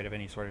kind of afraid of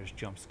any sort of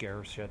jump scare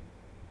or shit.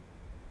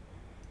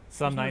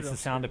 Some nights the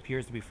sound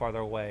appears to be farther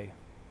away.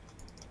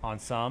 On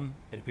some,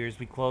 it appears to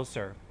be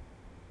closer.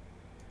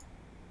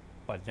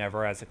 But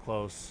never as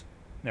close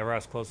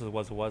as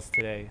it was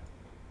today.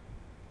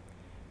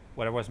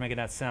 Whatever was making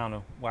that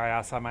sound, while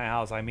outside my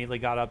house, I immediately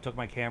got up, took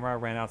my camera,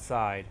 ran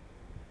outside.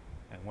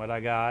 And what I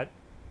got...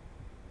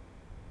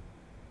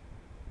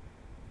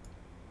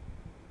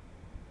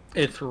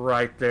 It's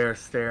right there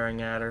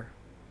staring at her.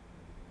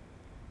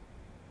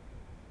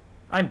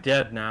 I'm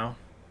dead now.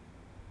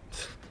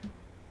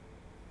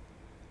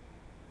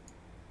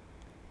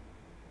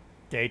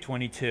 Day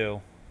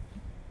 22.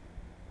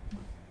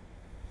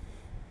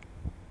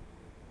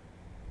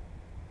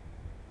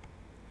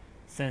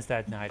 Since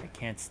that night, I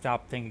can't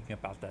stop thinking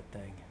about that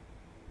thing.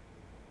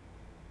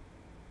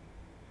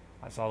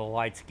 I saw the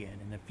lights again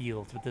in the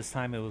fields, but this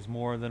time it was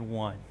more than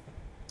one.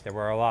 There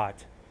were a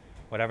lot.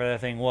 Whatever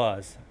that thing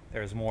was,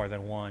 there was more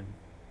than one.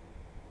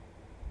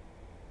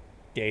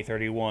 Day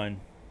 31.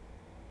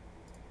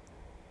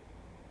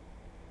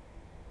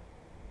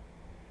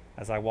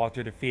 As I walked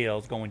through the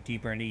fields, going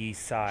deeper in the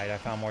east side, I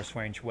found more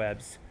strange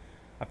webs.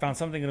 I found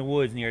something in the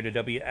woods near the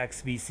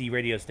WXVC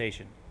radio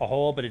station. A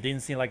hole, but it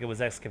didn't seem like it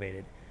was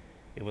excavated.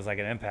 It was like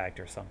an impact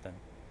or something.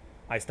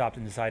 I stopped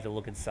and decided to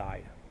look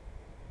inside.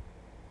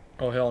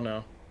 Oh, hell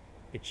no.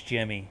 It's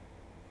Jimmy.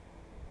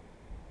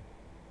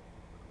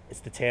 It's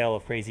the tale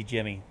of Crazy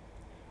Jimmy.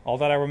 All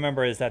that I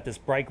remember is that this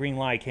bright green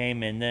light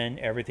came and then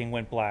everything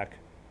went black.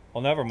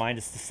 Well, never mind,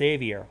 it's the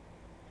savior.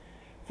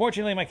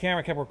 Fortunately, my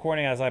camera kept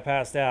recording as I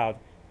passed out.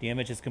 The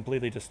image is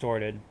completely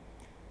distorted,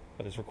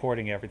 but it's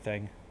recording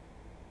everything.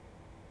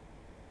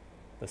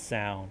 The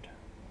sound.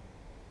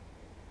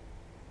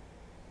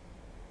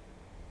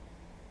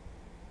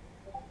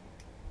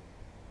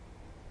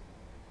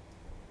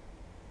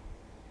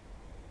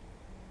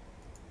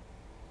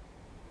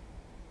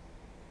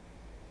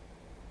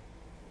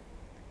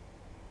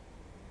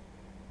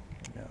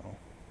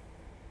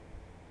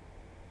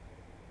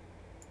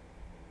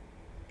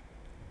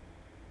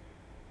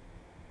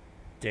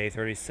 Day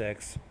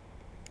 36.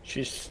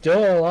 She's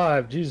still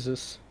alive,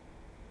 Jesus.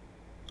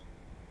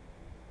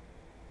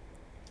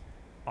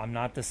 I'm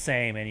not the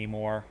same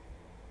anymore.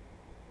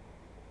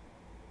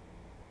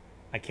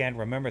 I can't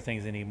remember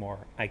things anymore.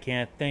 I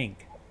can't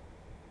think.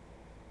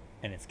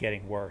 And it's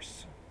getting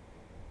worse.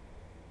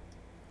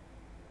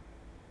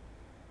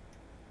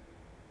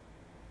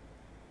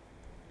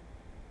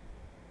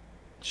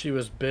 She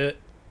was bit.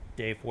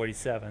 Day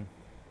 47.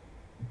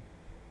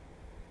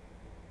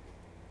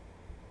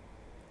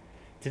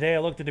 Today I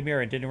looked at the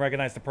mirror and didn't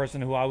recognize the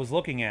person who I was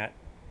looking at.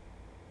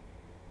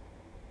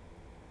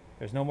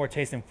 There's no more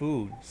taste in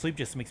food. Sleep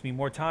just makes me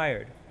more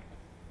tired.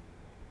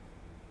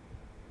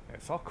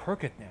 It's all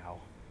crooked now.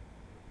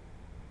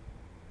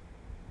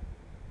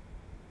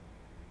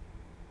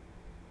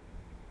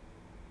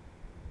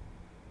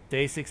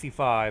 Day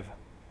 65.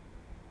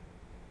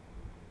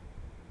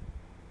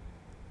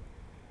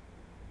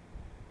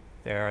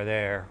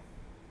 There,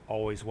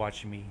 always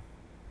watching me.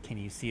 Can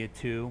you see it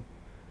too?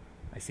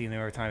 I see them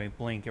every time I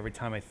blink, every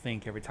time I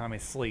think, every time I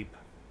sleep.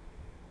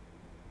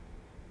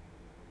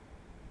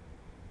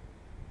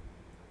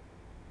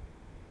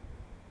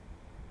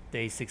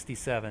 Day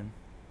 67.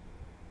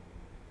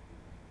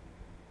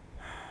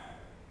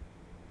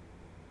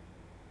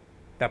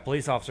 That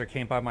police officer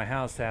came by my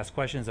house to ask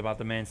questions about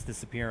the man's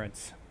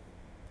disappearance.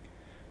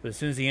 But as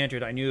soon as he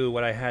entered, I knew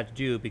what I had to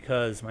do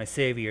because my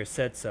savior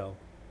said so.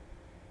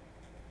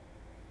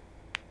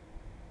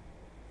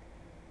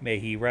 May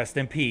he rest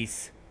in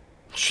peace.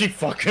 She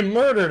fucking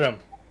murdered him.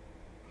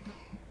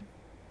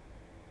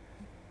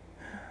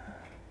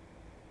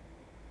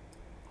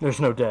 There's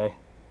no day.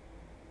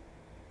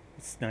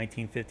 It's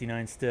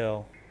 1959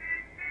 still.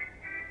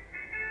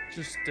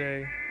 Just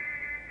day.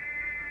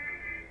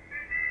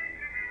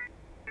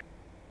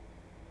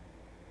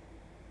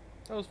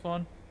 That was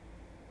fun.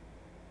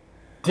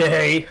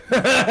 Day.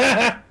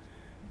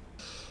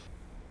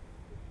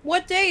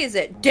 What day is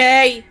it?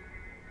 Day.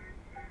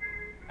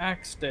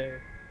 Axe day.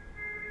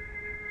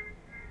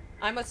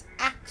 I must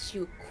ask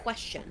you a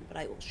question, but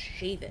I will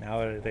shave it.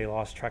 Now they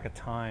lost track of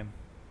time.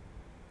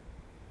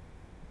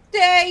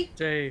 Day.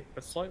 Day,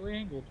 but slightly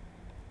angled.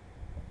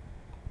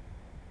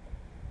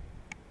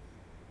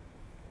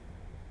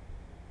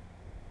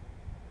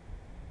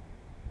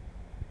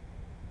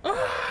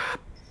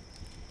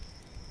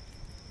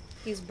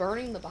 He's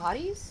burning the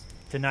bodies?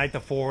 Tonight the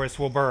forest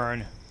will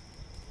burn.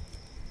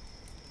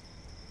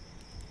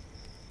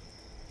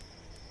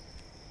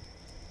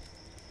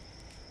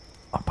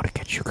 I'm gonna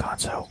get you,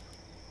 Gonzo.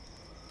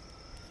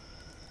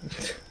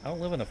 I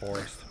don't live in the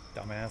forest,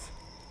 dumbass.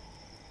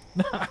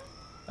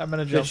 I'm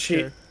gonna jump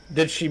scare.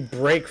 Did she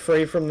break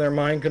free from their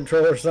mind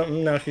control or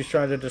something? Now she's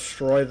trying to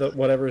destroy the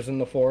whatever's in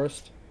the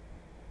forest.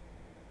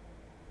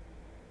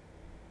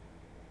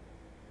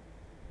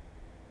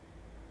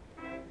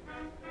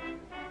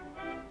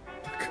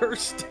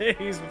 Cursed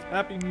days with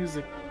happy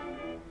music.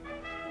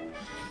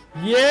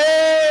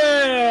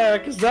 Yeah,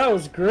 because that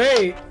was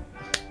great.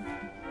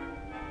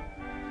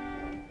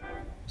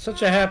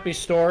 Such a happy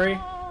story.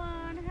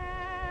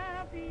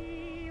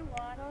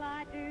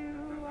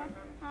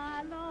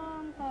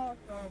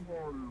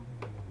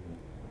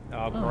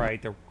 Oh,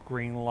 great, the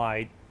green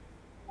light.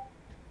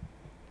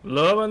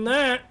 Loving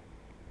that.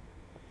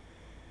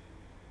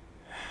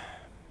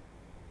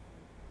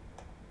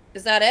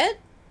 Is that it?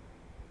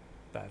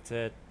 That's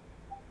it.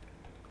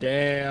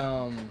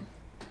 Damn.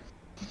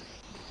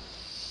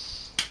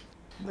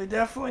 They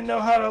definitely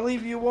know how to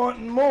leave you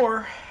wanting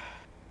more.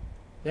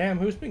 Damn,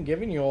 who's been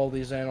giving you all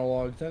these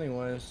analogs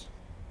anyways?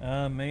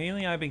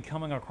 Mainly I've been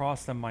coming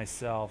across them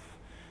myself.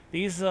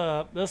 These,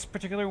 this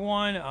particular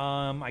one,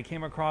 I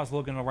came across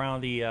looking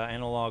around the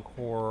analog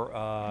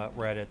horror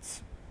Reddits.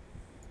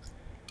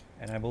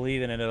 And I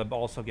believe it ended up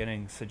also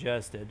getting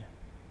suggested.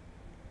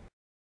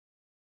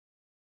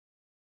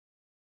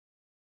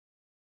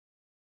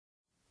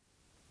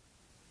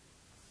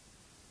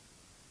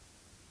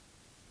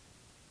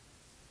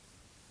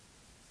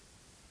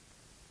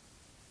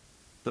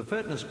 The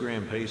Fitness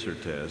Gram Pacer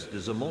test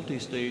is a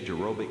multi-stage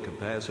aerobic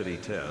capacity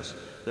test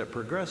that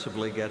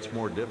progressively gets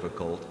more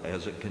difficult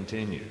as it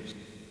continues.